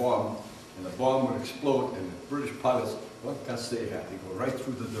shooting that bomb, and the bomb would explode, and the British pilots, well, guess they had to go right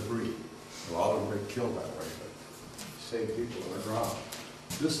through the debris. So all of them got killed that way, but save people on the ground.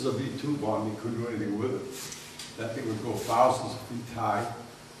 This is a V-2 bomb, you couldn't do anything with it. That thing would go thousands of feet high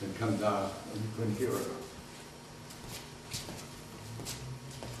and come down, and you couldn't hear it.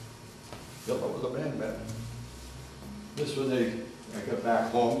 Hitler was a madman. This was I got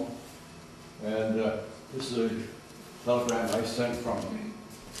back home, and this is a telegram I sent from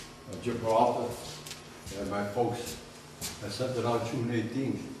Gibraltar, and my folks, I sent it out June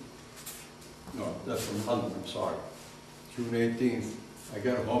 18th. No, that's from London, I'm sorry. June 18th. I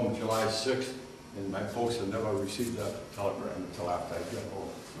got home July 6th, and my folks had never received that telegram until after I got home.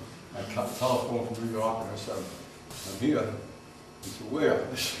 I cut the telephone from New York, and I said, I'm here. He said, where?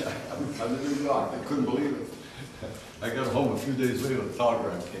 I'm in New York. I couldn't believe it. I got home a few days later, the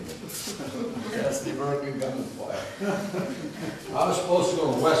telegram came in. That's the American gun fire. I was supposed to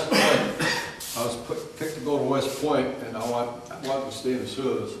go to West Point. I was picked to go to West Point, and I wanted to stay in the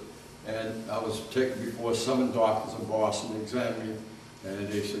service. And I was taken before 7 doctors in Boston to examine me. And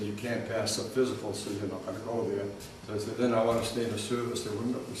they said, you can't pass the physical, so you're not going to go there. So I said, then I want to stay in the service. They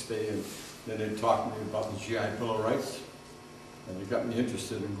wouldn't let me stay in. Then they talked to me about the GI Bill of Rights. And it got me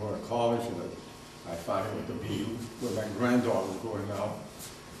interested in going to college. And I finally went to BU, where my granddaughter was going now.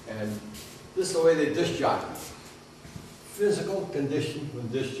 And this is the way they discharged me. physical condition when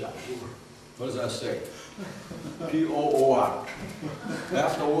discharged. What does that say? P-O-O-R.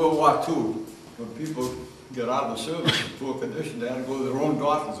 After World War II, when people get out of the service in poor condition, they had to go to their own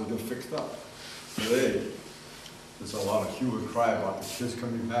doctors and get fixed up. Today, there's a lot of hue and cry about the kids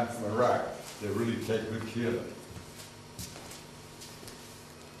coming back from Iraq. They really take good care of them.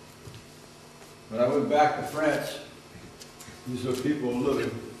 When I went back to France, these are people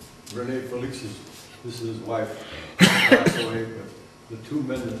living. Rene Felix, this is his wife, passed away, but the two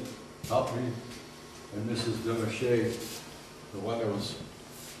men that helped me, and Mrs. Demarche, the one that was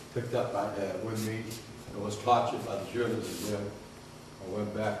picked up by, with me, and was tortured by the Germans again. I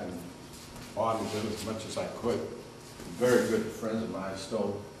went back and honored them as much as I could. Very good friends of mine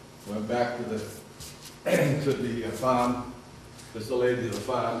still. Went back to the farm. There's the lady of the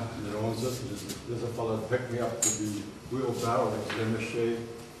farm that owns it. There's a fellow that picked me up to the wheelbarrow next to Michelle,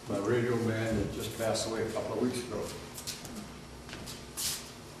 my radio man that just passed away a couple of weeks ago.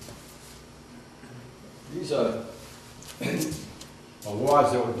 These are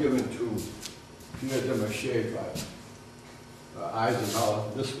awards that were given to Pierre de Maché by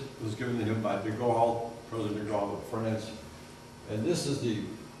Eisenhower. This was given to him by de Gaulle, President de Gaulle of France. And this is the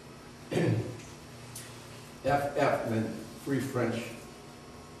FF meant Free French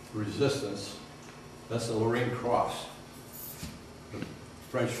Resistance. That's the Lorraine Cross, the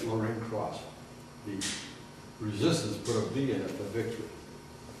French Lorraine Cross. The resistance put a V in it for victory.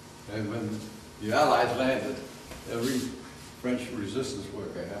 And when the Allies landed, every French resistance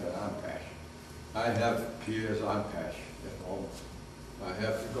worker had an arm patch. I have Pierre's arm patch at home. I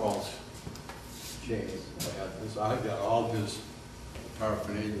have de Gaulle's chains. I have this. I got all his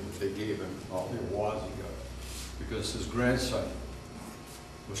paraphernalia that they gave him, all the awards he got. Because his grandson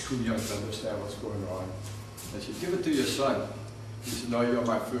was too young to understand what's going on. I said, give it to your son. He said, no, you're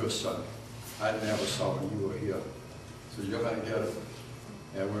my first son. I didn't have a son when you were here. So you're going to get it.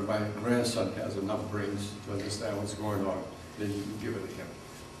 And when my grandson has enough brains to understand what's going on, then you can give it to him.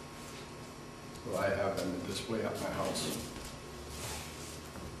 So I have them display at my house.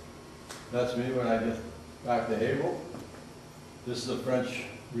 That's me when I get back to Haverhill. This is the French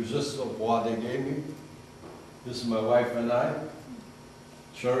resistance award they gave me. This is my wife and I.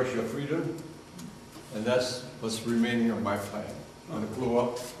 Cherish your freedom. And that's what's remaining of my plane. When it blew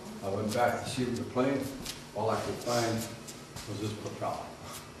up, I went back to see the plane. All I could find was this propeller.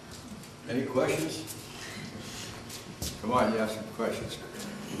 Any questions? Come on, you ask some questions.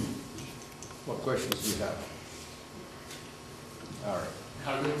 What questions do you have? All right.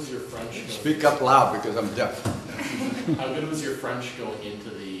 How good was your French? Speak up loud because I'm deaf. How good was your French going into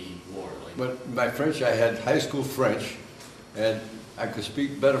the war? Like, But my French, I had high school French, and I could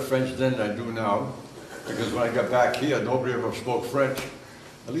speak better French then than I do now, because when I got back here, nobody ever spoke French.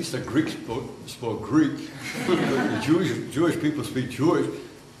 At least the Greeks spoke Greek. The Jewish people speak Jewish,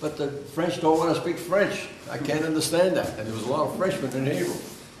 but the French don't want to speak French. I can't understand that. And there was a lot of Frenchmen in Haverhill.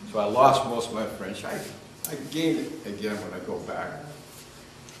 So I lost most of my French. I gained it again when I go back.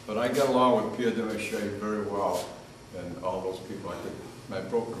 But I got along with Pierre de Maché very well, and all those people. I think my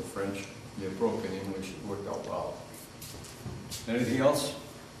broken French, their broken English worked out well. Anything else?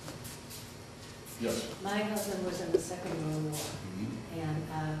 Yes. My husband was in the Second World War, and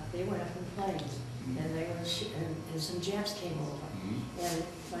they went up in planes, and they were and some Japs came over, and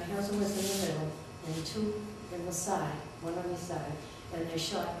my husband was in the middle, and two in the side, one on the side, and they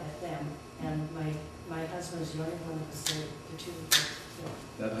shot at them, and my husband was the only one that was saved. The two were killed.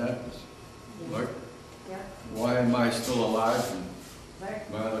 That happens. Yeah. Look, Yeah. why am I still alive? And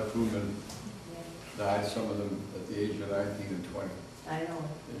Right. my other crewmen Yeah. died, some of them at the age of 19 and 20. I know.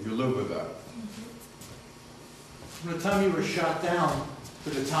 And you live with that. From the time you were shot down to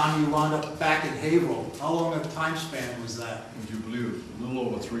the time you wound up back in Haverhill, how long a time span was that? Would you believe it? A little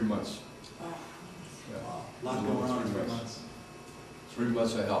over 3 months. Yeah. Wow, a lot going on in 3 months. 3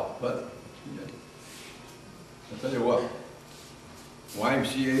 months of help, but yeah. I'll tell you what,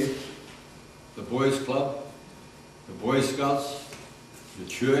 YMCA, the Boys Club, the Boy Scouts, the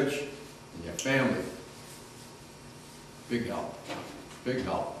church, and your family, big help, big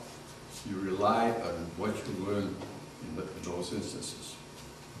help. You rely on what you learn in those instances.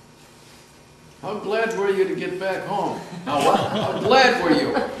 How glad were you to get back home? Now what? How glad were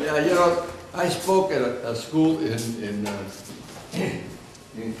you? Yeah, you know, I spoke at a school in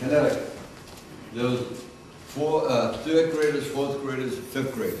Connecticut. There was third graders, fourth graders, and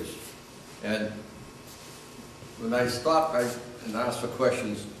fifth graders. And when I stopped and asked for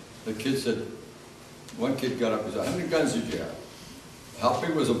questions, the kid said, one kid got up and said, how many guns did you have? How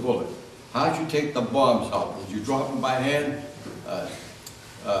big was a bullet? How'd you take the bombs out? Did you drop them by hand?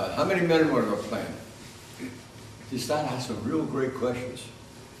 How many men were on the plane? he started asking real great questions.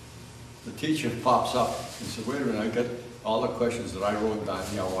 The teacher pops up and said, wait a minute, I got all the questions that I wrote down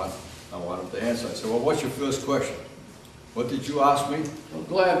here, I want him to answer. I said, well, what's your first question? What did you ask me? I'm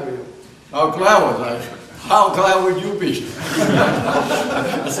glad were you? How glad was I? How glad would you be?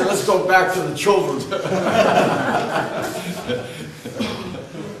 I said, let's go back to the children.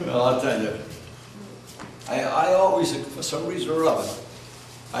 Well, I'll tell you, I always, for some reason or other,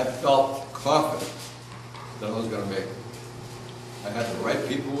 I felt confident that I was going to make it. I had the right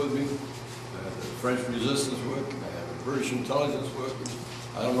people with me. I had the French resistance working. I had the British intelligence working.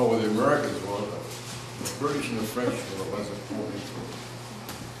 I don't know where the Americans were, but the British and the French were the ones that pulled me through.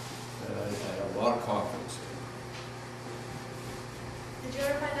 And I have a lot of confidence. Did you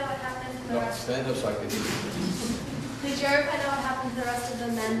ever find out what happened to the No, rest? stand up so I can hear you. Did you ever find out what happened to the rest of the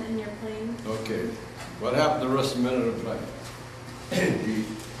men in your plane? Okay, what happened to the rest of the men of the plane?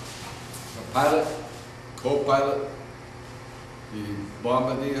 The pilot, co-pilot, the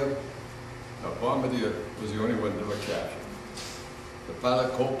bombardier was the only one never captured. The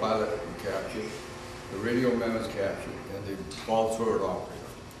pilot, co-pilot were captured, the radio man was captured, and the ball turret operator.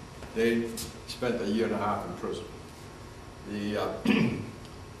 They spent 1.5 years in prison. The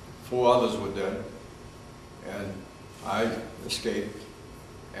 4 others were dead, and I escaped,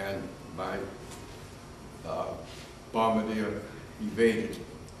 and my bombardier evaded.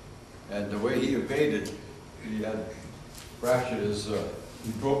 And the way he evaded, he had fractured his,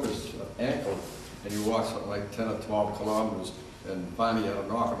 he broke his ankle, and he walked something like 10 or 12 kilometers, and finally had a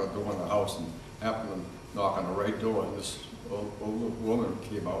knock on the door in the house, and happened to knock on the right door, and this old woman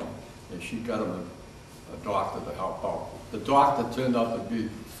came out, and she got him a doctor to help out. The doctor turned out to be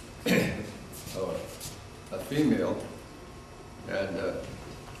a female, and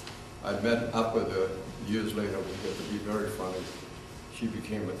I met up with her years later. We got to be very funny. She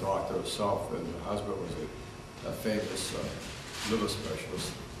became a doctor herself, and her husband was a famous liver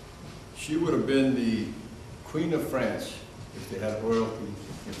specialist. She would have been the Queen of France if they had royalty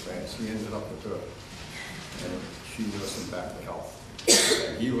in France. He ended up with her, and she nursed him back to health.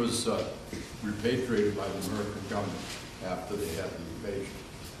 And he was repatriated by the American government after they had the invasion.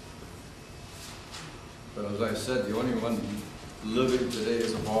 But as I said, the only one living today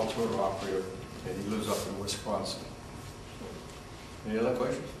is a ball turret operator, and he lives up in Wisconsin. Any other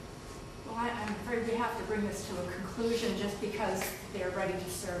questions? Well, I'm afraid we have to bring this to a conclusion just because they're ready to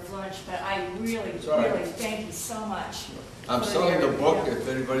serve lunch, but I really, really thank you so much. I'm for selling the your- book yeah. if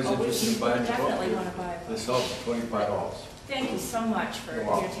anybody's Oh, interested in buying the book. definitely want to buy it. They sell it for $25. Thank you so much for You're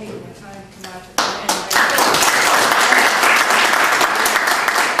your welcome. taking the time to come out to the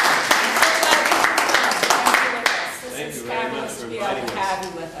Thank you This is very much fabulous for to be able to inviting us. have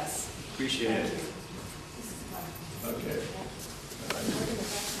you with us. Appreciate Thank it. you. This is fun. Okay.